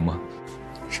行吗？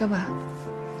说吧。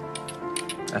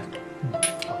哎。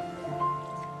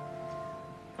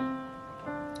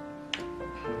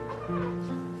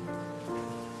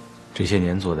这些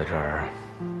年坐在这儿，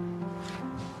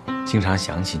经常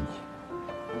想起你，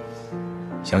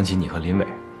想起你和林伟。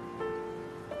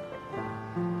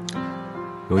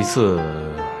有一次，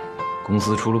公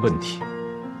司出了问题，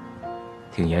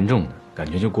挺严重的，感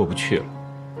觉就过不去了。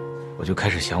我就开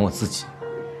始想我自己，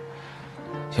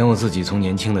想我自己从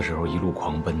年轻的时候一路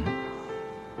狂奔，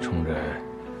冲着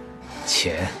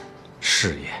钱、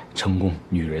事业、成功、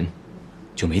女人，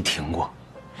就没停过。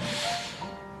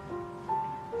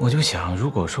我就想，如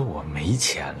果说我没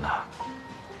钱了，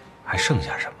还剩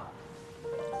下什么？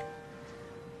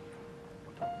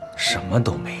什么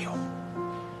都没有。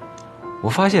我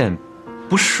发现，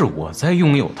不是我在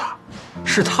拥有他，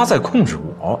是他在控制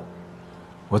我。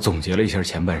我总结了一下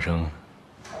前半生，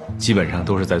基本上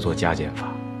都是在做加减法。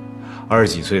20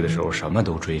几岁的时候，什么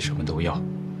都追，什么都要。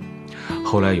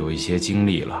后来有一些经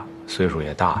历了，岁数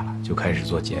也大了，就开始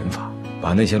做减法，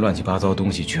把那些乱七八糟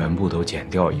东西全部都减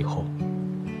掉以后，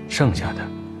剩下的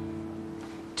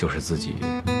就是自己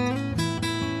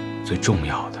最重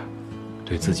要的，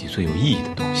对自己最有意义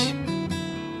的东西。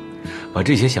把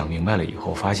这些想明白了以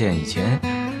后，发现以前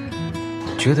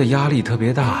觉得压力特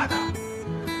别大的，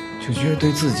就觉得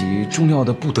对自己重要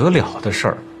的不得了的事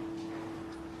儿，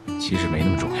其实没那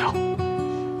么重要。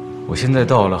我现在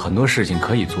到了很多事情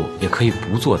可以做，也可以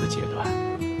不做的阶段，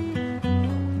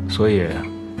所以，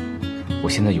我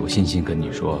现在有信心跟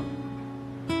你说，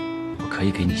我可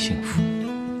以给你幸福，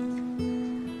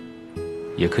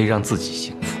也可以让自己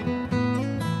幸福。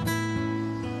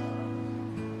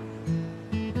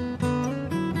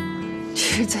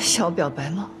是在向我表白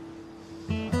吗？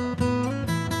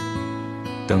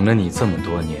等了你这么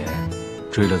多年，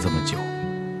追了这么久，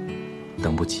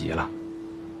等不及了。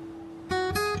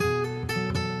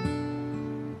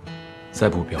再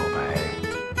不表白，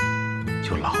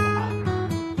就老了。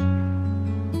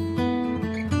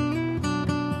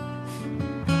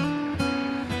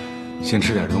先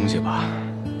吃点东西吧，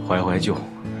怀怀旧。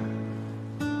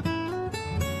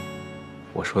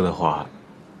我说的话，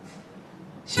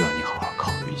希望你好好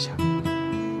考虑一下。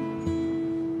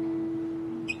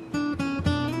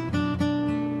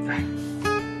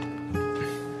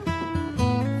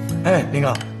哎，林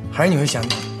哥，还是你会想你。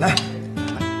来，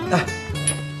来。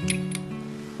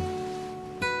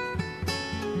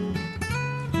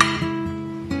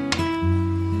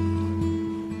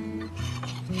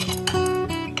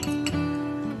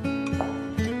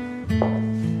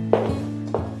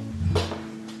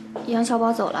杨小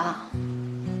宝走了，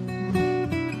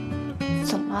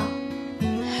怎么了？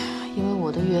因为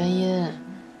我的原因，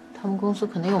他们公司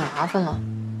肯定有麻烦了。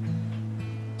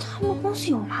他们公司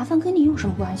有麻烦跟你有什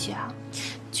么关系啊？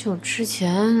就之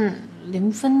前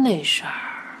临分那事儿，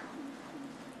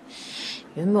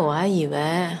原本我还以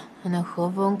为那何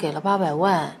峰给了800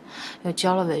万，又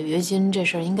交了违约金，这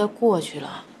事儿应该过去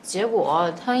了。结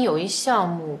果他有一项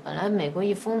目，本来美国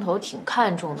一风投挺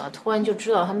看重的，突然就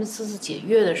知道他们私自解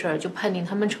约的事儿，就判定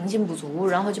他们诚信不足，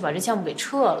然后就把这项目给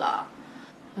撤了。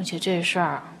而且这事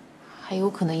儿还有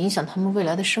可能影响他们未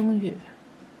来的声誉。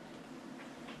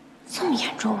这么严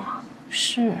重啊？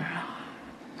是啊。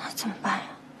那怎么办呀？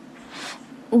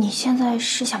你现在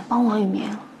是想帮王宇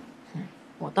明？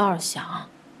我倒是想，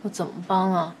我怎么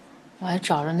帮啊？我还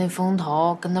找着那风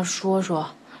投跟他说说，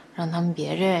让他们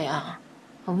别这样。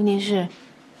问题是，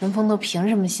人风投凭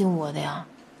什么信我的呀？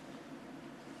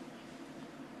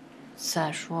再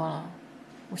说了，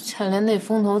我现在连那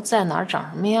风投在哪儿、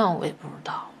长什么样我也不知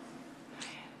道。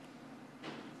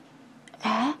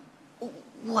哎，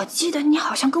我记得你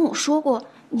好像跟我说过，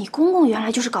你公公原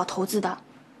来就是搞投资的，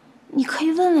你可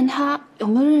以问问他有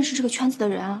没有认识这个圈子的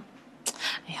人啊。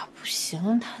哎呀，不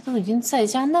行，他都已经在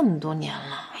家那么多年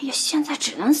了。哎呀，现在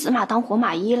只能死马当活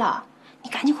马医了，你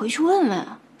赶紧回去问问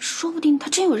啊。说不定他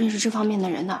真有认识这方面的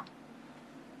人呢。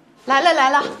来了来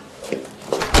了，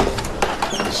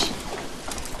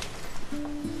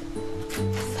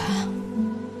凡，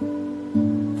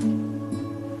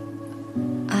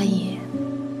阿姨，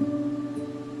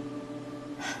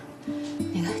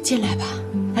那个进来吧，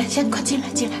来，先快进来，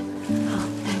进来。好，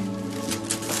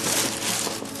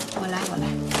来，我来。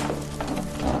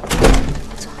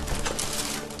坐。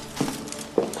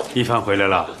一帆回来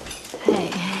了。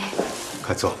哎。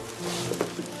快坐，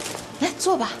来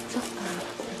坐吧，坐。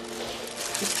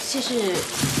这是给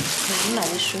你买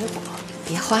的水果，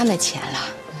别花那钱了。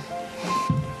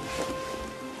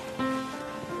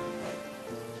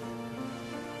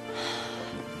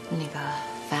那个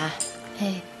凡，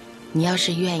哎，你要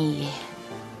是愿意，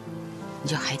你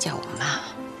就还叫我妈，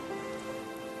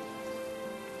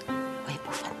我也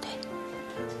不反对。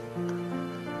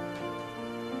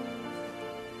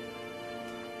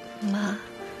妈。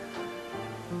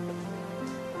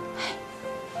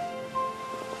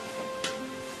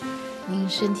您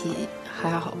身体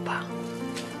还好吧？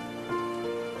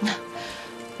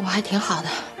我还挺好的，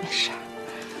没事儿。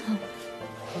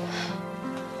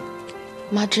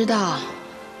妈知道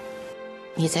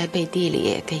你在背地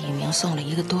里给宇明送了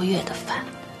1个多月的饭，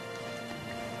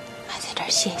妈在这儿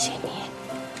谢谢你。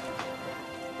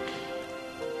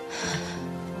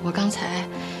我刚才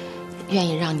愿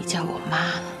意让你叫我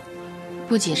妈，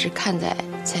不仅是看在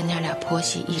咱娘俩婆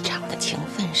媳一场的情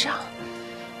分上，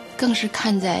更是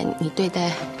看在你对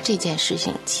待这件事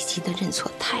情积极的认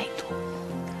错态度。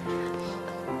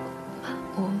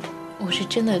我是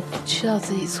真的知道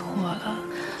自己错了，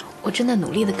我真的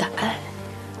努力的改。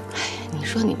你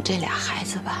说你们这俩孩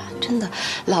子吧，真的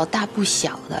老大不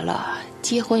小的了，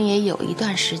结婚也有一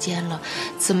段时间了，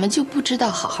怎么就不知道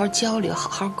好好交流、好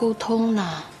好沟通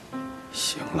呢？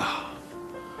行了，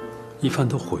一帆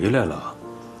都回来了，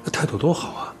那态度多好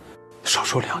啊，少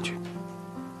说2句。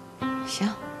行，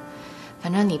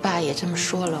反正你爸也这么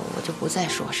说了，我就不再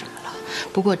说什么了。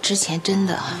不过之前真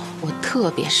的我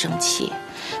特别生气，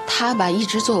他吧一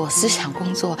直做我思想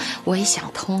工作，我也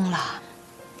想通了，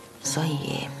所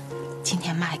以今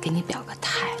天妈也给你表个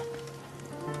态，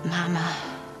妈妈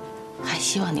还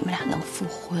希望你们俩能复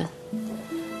婚，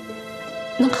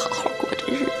能好好过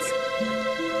这日子。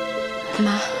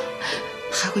妈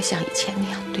还会像以前那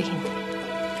样对你。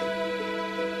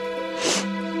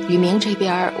雨明这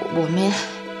边我们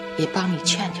也帮你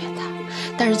劝劝他，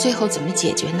但是最后怎么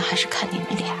解决呢，还是看你们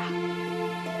俩。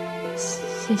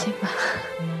谢谢妈。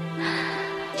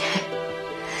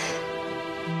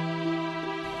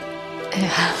哎呀，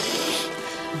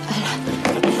哎呀，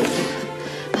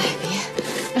哎别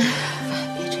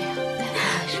这样，难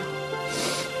受。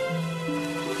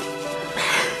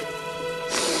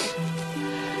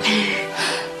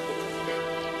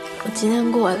我今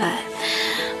天过来，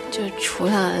就除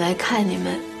了来看你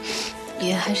们，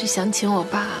也还是想请我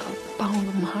爸帮我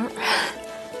个忙。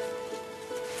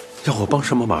让我帮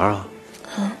什么忙啊？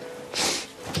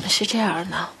是这样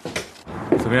的。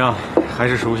怎么样，还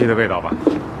是熟悉的味道吧？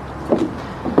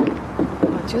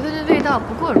我觉得这味道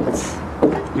不过如此。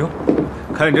哟，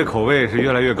看你这口味是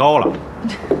越来越高了。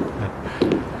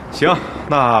行，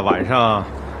那晚上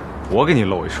我给你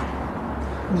露一手。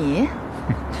你？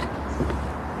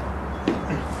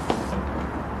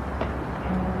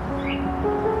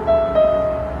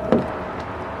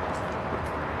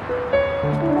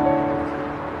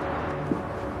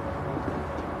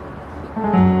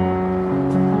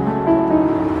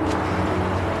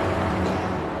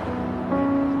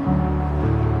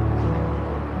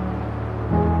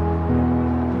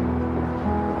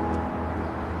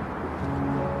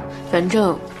反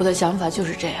正我的想法就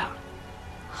是这样。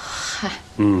嗨，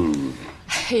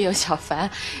哎呦，小凡，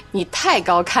你太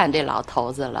高看这老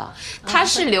头子了。他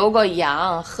是留过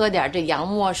洋，喝点这洋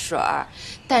墨水儿，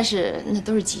但是那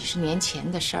都是几十年前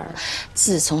的事儿。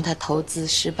自从他投资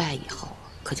失败以后，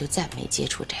可就再没接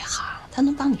触这行。他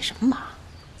能帮你什么忙？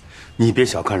你别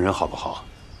小看人好不好？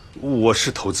我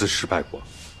是投资失败过，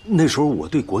那时候我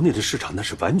对国内的市场那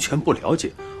是完全不了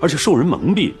解，而且受人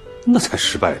蒙蔽，那才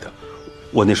失败的。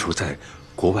我那时候在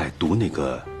国外读那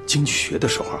个经济学的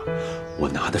时候啊，我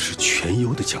拿的是全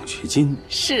优的奖学金。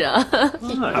是啊，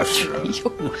那是。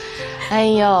哎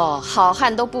呦，好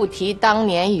汉都不提当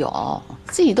年勇，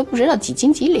自己都不知道几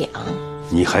斤几两。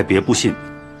你还别不信，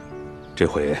这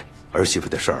回儿媳妇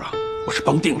的事儿啊，我是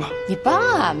帮定了。你帮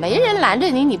啊，没人拦着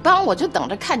你，你帮我就等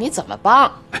着看你怎么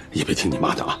帮。哎，也别听你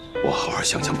妈的啊，我好好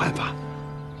想想办法，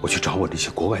我去找我那些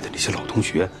国外的那些老同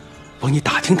学，帮你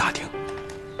打听打听。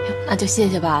那就谢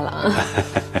谢爸了。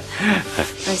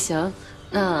那行，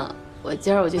那我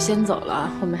今儿我就先走了，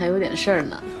后面还有点事儿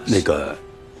呢。那个，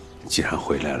既然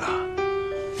回来了，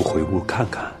我回屋看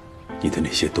看你的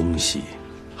那些东西，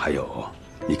还有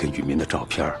你跟雨民的照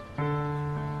片。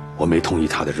我没同意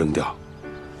他的扔掉，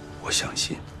我相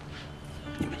信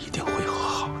你们一定会和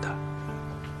好的。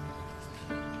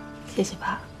谢谢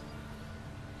爸。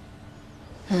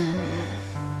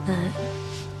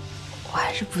我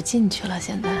还是不进去了，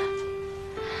现在。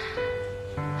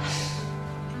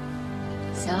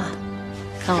行了，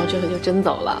那我这回就真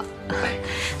走了。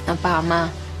那爸妈，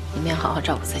你们要好好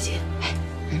照顾自己。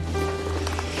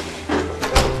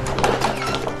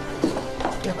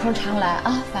有空常来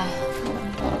啊，凡。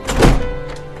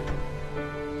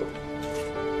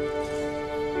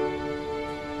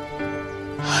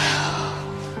哎呀，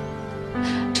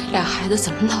这俩孩子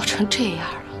怎么闹成这样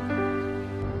了？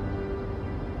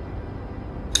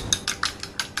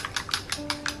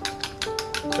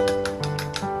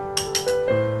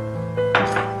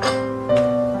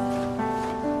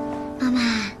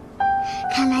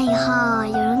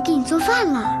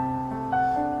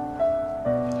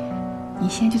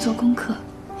先去做功课，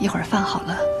一会儿饭好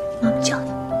了，妈妈叫你。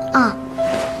啊。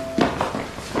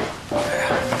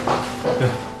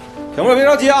小莫别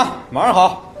着急啊，马上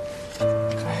好。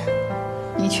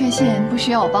你确信不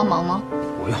需要我帮忙吗？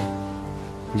不用，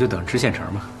你就等着吃现成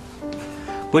吧。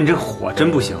不过你这火真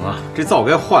不行啊，这灶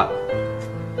该换了。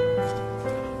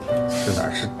这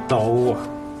哪是刀啊，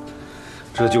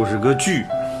这就是个锯。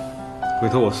回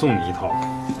头我送你一套。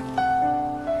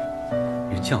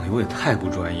这酱油也太不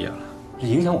专业了。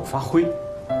影响我发挥，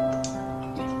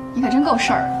你可真够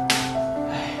事儿。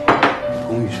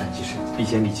工欲善其事，必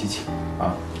先利其器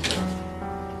啊！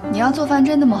你要做饭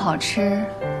真那么好吃？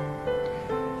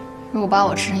如果把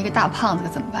我吃成一个大胖子可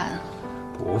怎么办啊？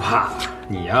不怕，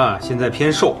你呀现在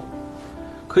偏瘦，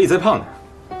可以再胖点。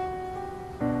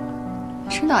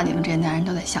知道你们这些男人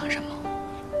都在想什么？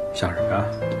想什么呀？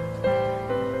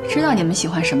知道你们喜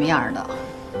欢什么样的？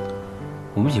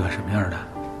我们喜欢什么样的？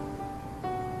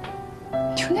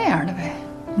就那样的呗。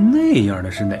那样的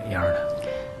是哪样的？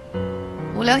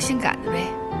无聊性感的呗。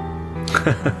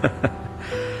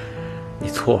你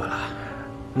错了，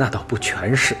那倒不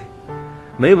全是。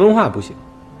没文化不行，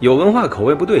有文化口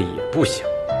味不对也不行。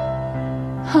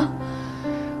哼，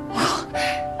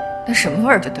那什么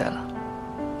味儿就对了。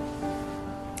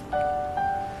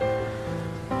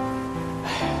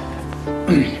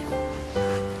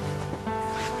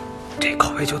这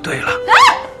口味就对了。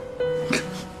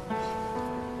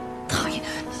讨厌，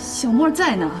小沫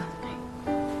在呢。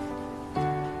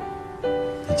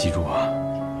你记住啊，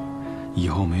以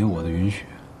后没有我的允许，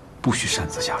不许擅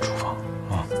自下厨房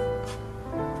啊！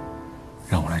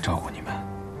让我来照顾你们。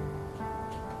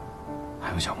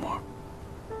还有小沫，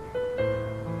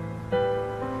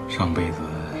上辈子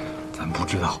咱不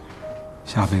知道，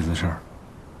下辈子的事儿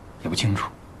也不清楚，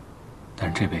但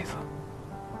是这辈子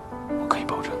我可以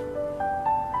保证。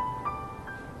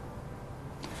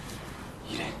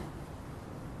依琳，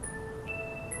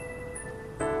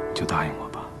就答应我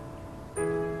吧。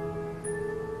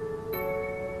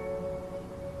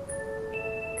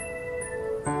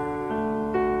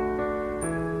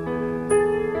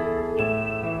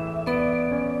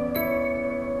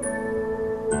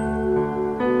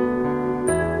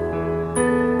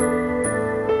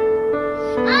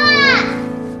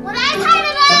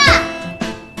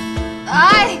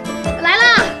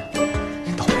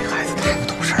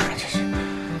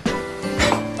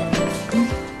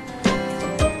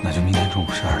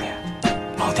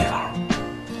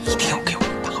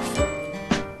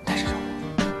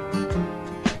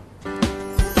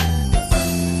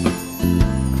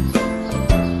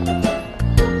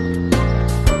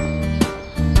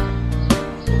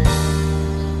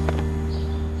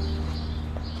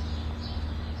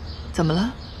怎么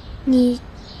了？你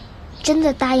真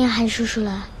的答应韩叔叔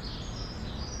了？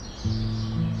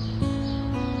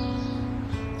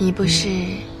你不是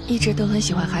一直都很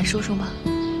喜欢韩叔叔吗？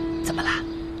怎么啦？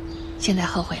现在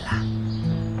后悔啦？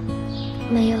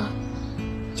没有，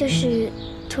就是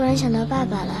突然想到爸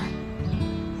爸了。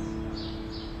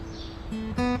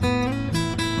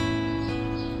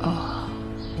哦，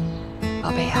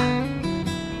宝贝啊，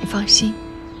你放心，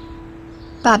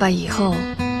爸爸以后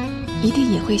一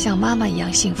定也会像妈妈一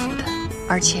样幸福的，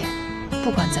而且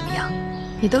不管怎么样，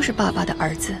你都是爸爸的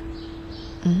儿子。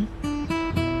嗯。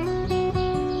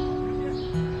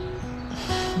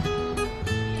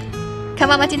看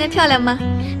妈妈今天漂亮吗？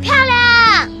漂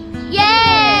亮，耶！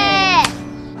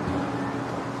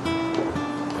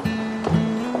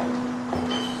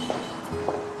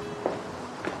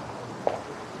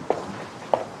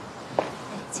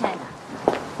亲爱的，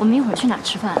我们一会儿去哪儿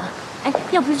吃饭啊？哎，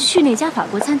要不去那家法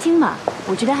国餐厅吧？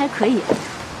我觉得还可以。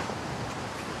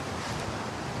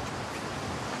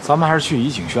咱们还是去怡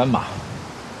景轩吧。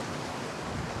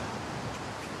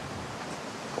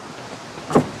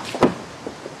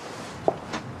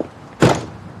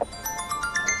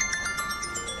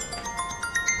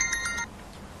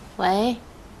喂，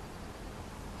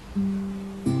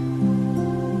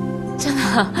真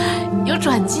的有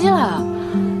转机了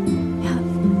呀！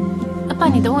爸，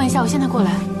你等我一下，我现在过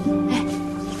来。哎，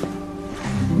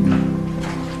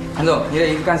韩总，你的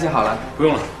一个干洗好了，不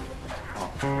用了。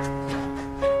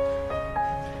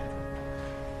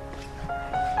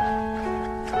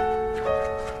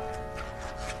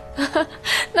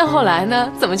那后来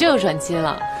呢？怎么就有转机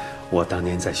了？我当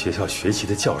年在学校学习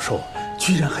的教授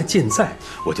居然还健在，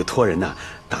我就托人呢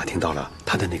打听到了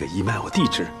他的那个 email 地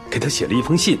址，给他写了一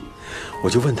封信。我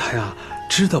就问他呀，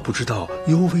知道不知道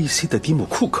UVC 的蒂姆·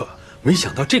库克？没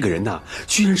想到这个人呢，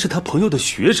居然是他朋友的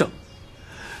学生。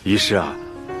于是啊，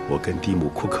我跟蒂姆·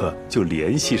库克就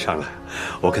联系上了。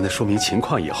我跟他说明情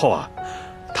况以后啊，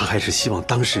他还是希望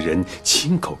当事人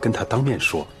亲口跟他当面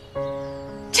说。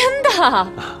真的？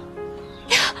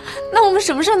呀，那我们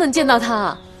什么时候能见到他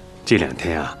啊？这2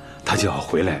天啊，他就要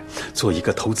回来做一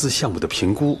个投资项目的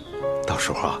评估，到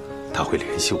时候啊，他会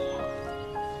联系我。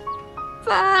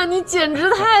爸，你简直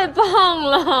太棒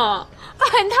了！爸，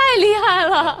你太厉害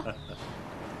了！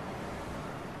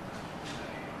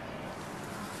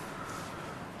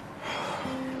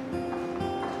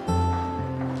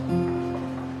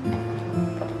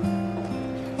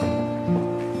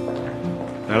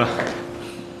来了，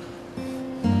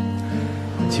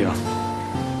请。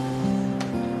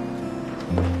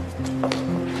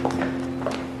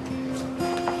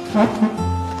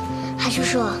韩叔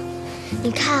叔，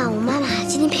你看我妈妈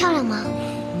今天漂亮吗？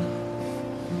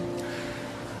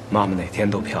妈妈哪天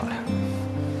都漂亮。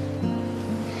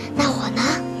那我呢？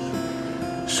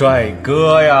帅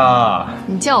哥呀！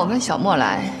你叫我跟小莫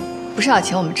来，不是要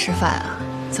请我们吃饭啊？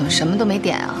怎么什么都没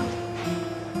点啊？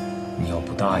你要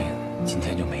不答应，今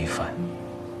天就没饭。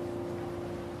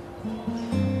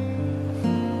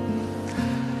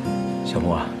小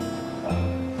莫啊，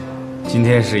今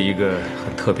天是一个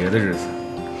很特别的日子。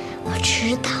我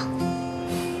知道。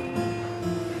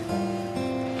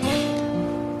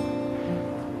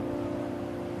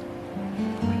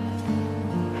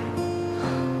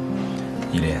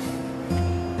依莲，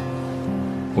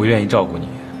我愿意照顾你，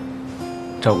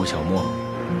照顾小莫。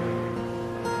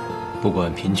不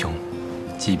管贫穷、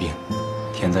疾病、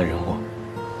天灾人祸，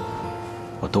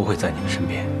我都会在你的身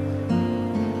边。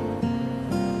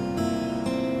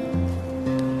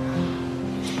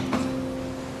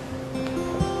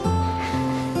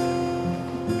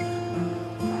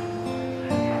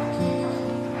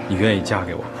你愿意嫁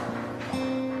给我吗？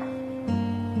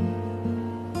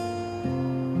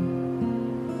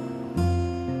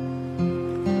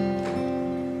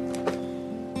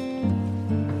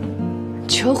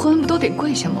求婚不都得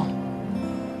跪下吗？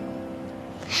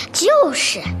就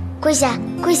是跪下，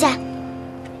跪下，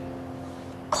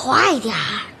快点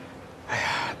儿！哎呀，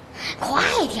快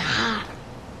点儿！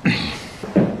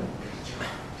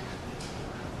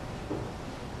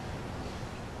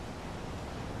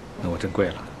那我真跪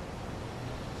了。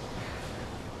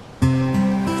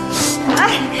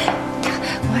哎，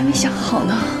我还没想好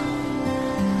呢。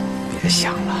别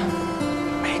想了，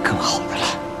没更好的了。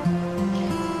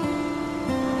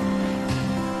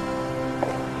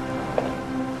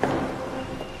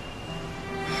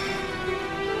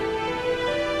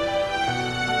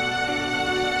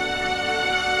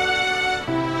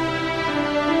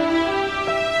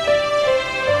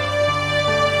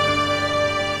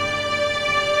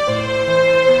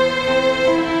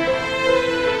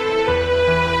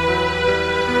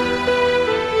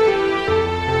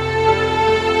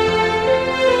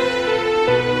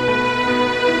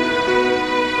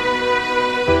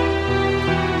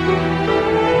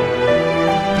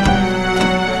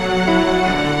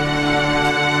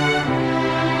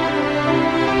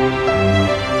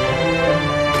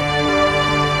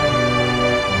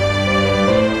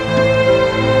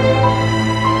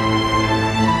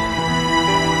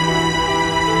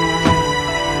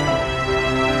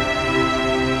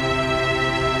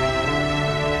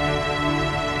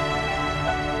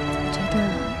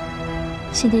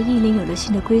现在依琳有了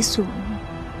新的归宿，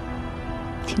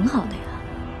挺好的呀。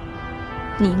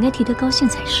你应该替她高兴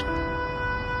才是。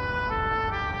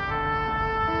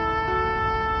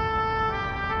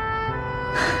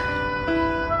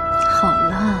好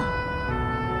了，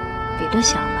别多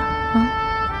想了啊，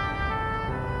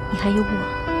你还有我。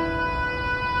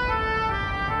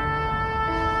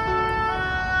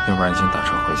要不然你先打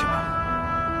车回去吧。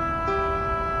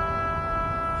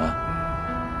啊。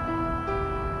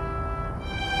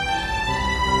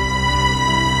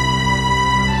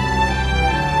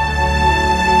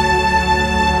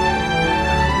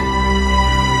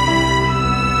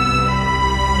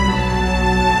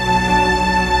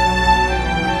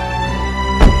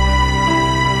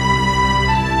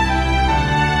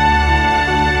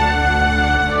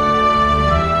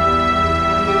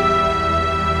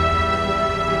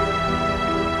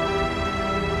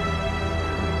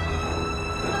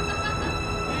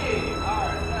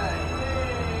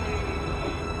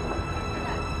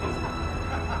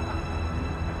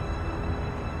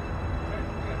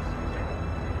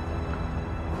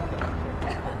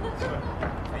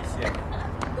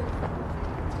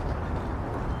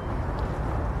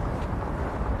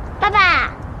爸爸，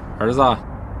儿子，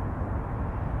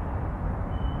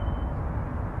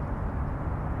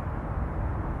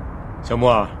小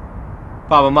莫，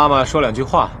爸爸妈妈说两句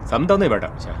话，咱们到那边等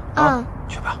去啊。嗯，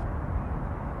去吧。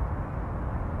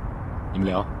你们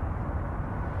聊。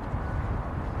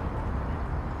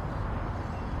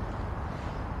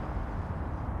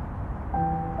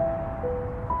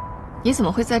你怎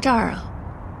么会在这儿啊？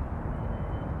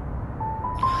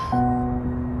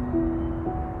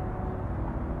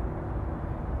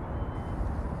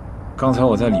刚才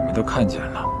我在里面都看见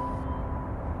了。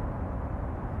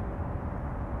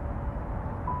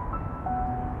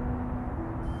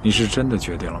你是真的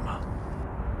决定了吗？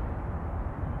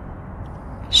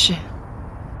是。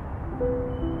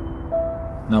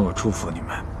那我祝福你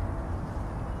们。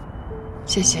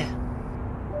谢谢。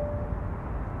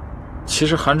其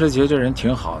实韩志杰这人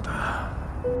挺好的，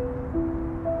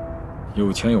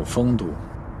有钱有风度，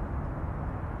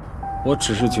我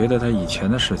只是觉得他以前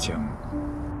的事情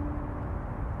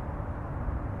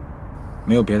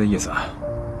没有别的意思啊。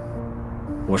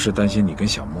我是担心你跟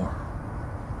小莫。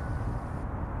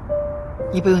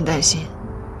你不用担心，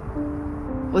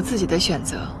我自己的选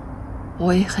择，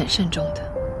我也很慎重的。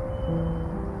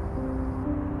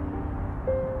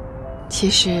其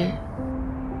实，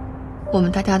我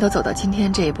们大家都走到今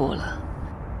天这一步了，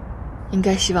应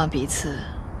该希望彼此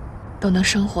都能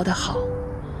生活得好。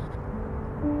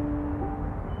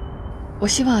我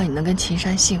希望你能跟秦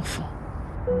山幸福。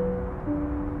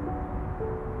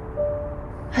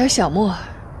还有小莫，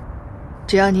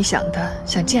只要你想他，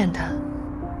想见他，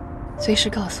随时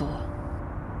告诉我。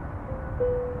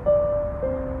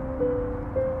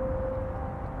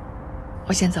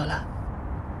我先走了。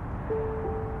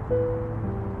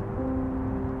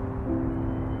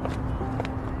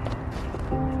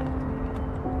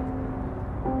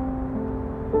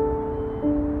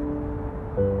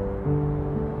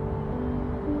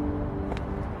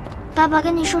爸爸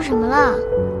跟你说什么了？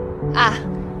啊，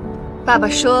爸爸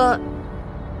说，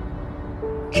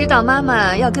知道妈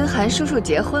妈要跟韩叔叔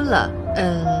结婚了，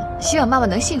希望妈妈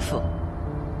能幸福。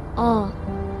哦，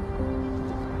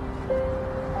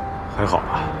还好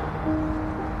吧。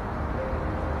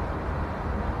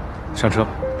上车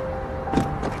吧。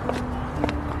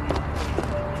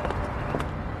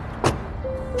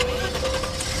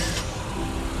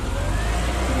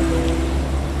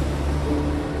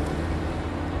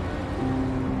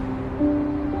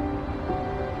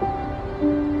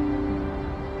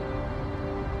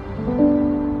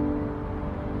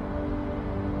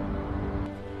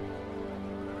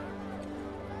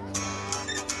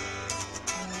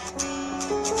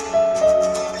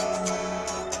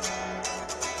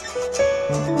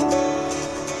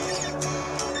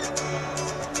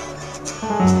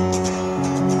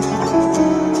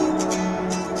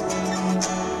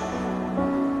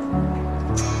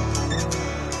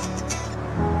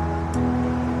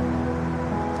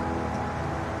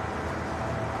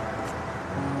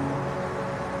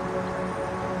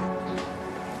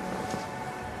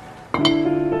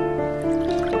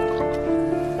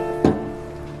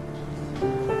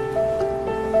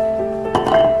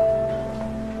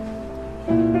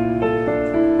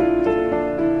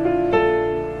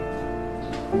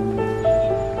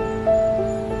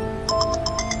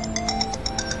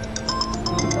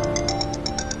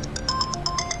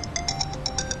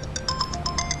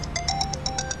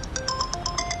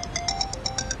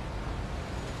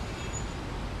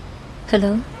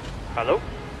Hello? Hello?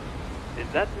 Is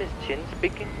that Miss Chin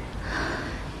speaking?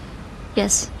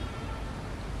 Yes.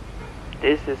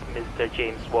 This is Mr.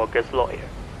 James Walker's lawyer.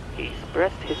 He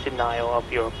expressed his denial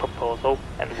of your proposal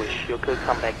and wish you could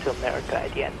come back to America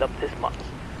at the end of this month,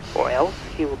 or else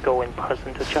he will go in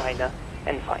person to China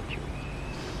and find you.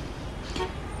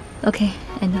 Okay,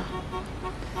 I know.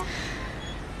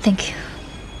 Thank you.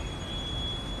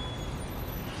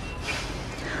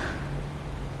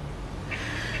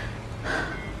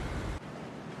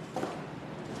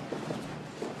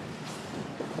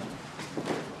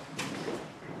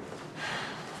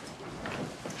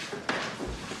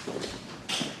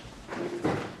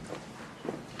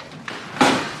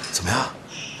怎么样？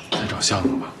在找项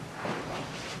目吧。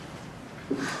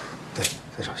对，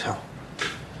在找项目。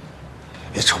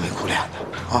别愁眉苦脸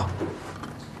的啊！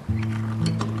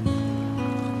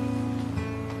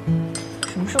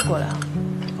什么时候过来啊？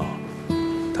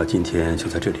他今天就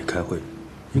在这里开会，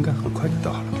应该很快就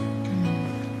到了。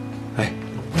哎，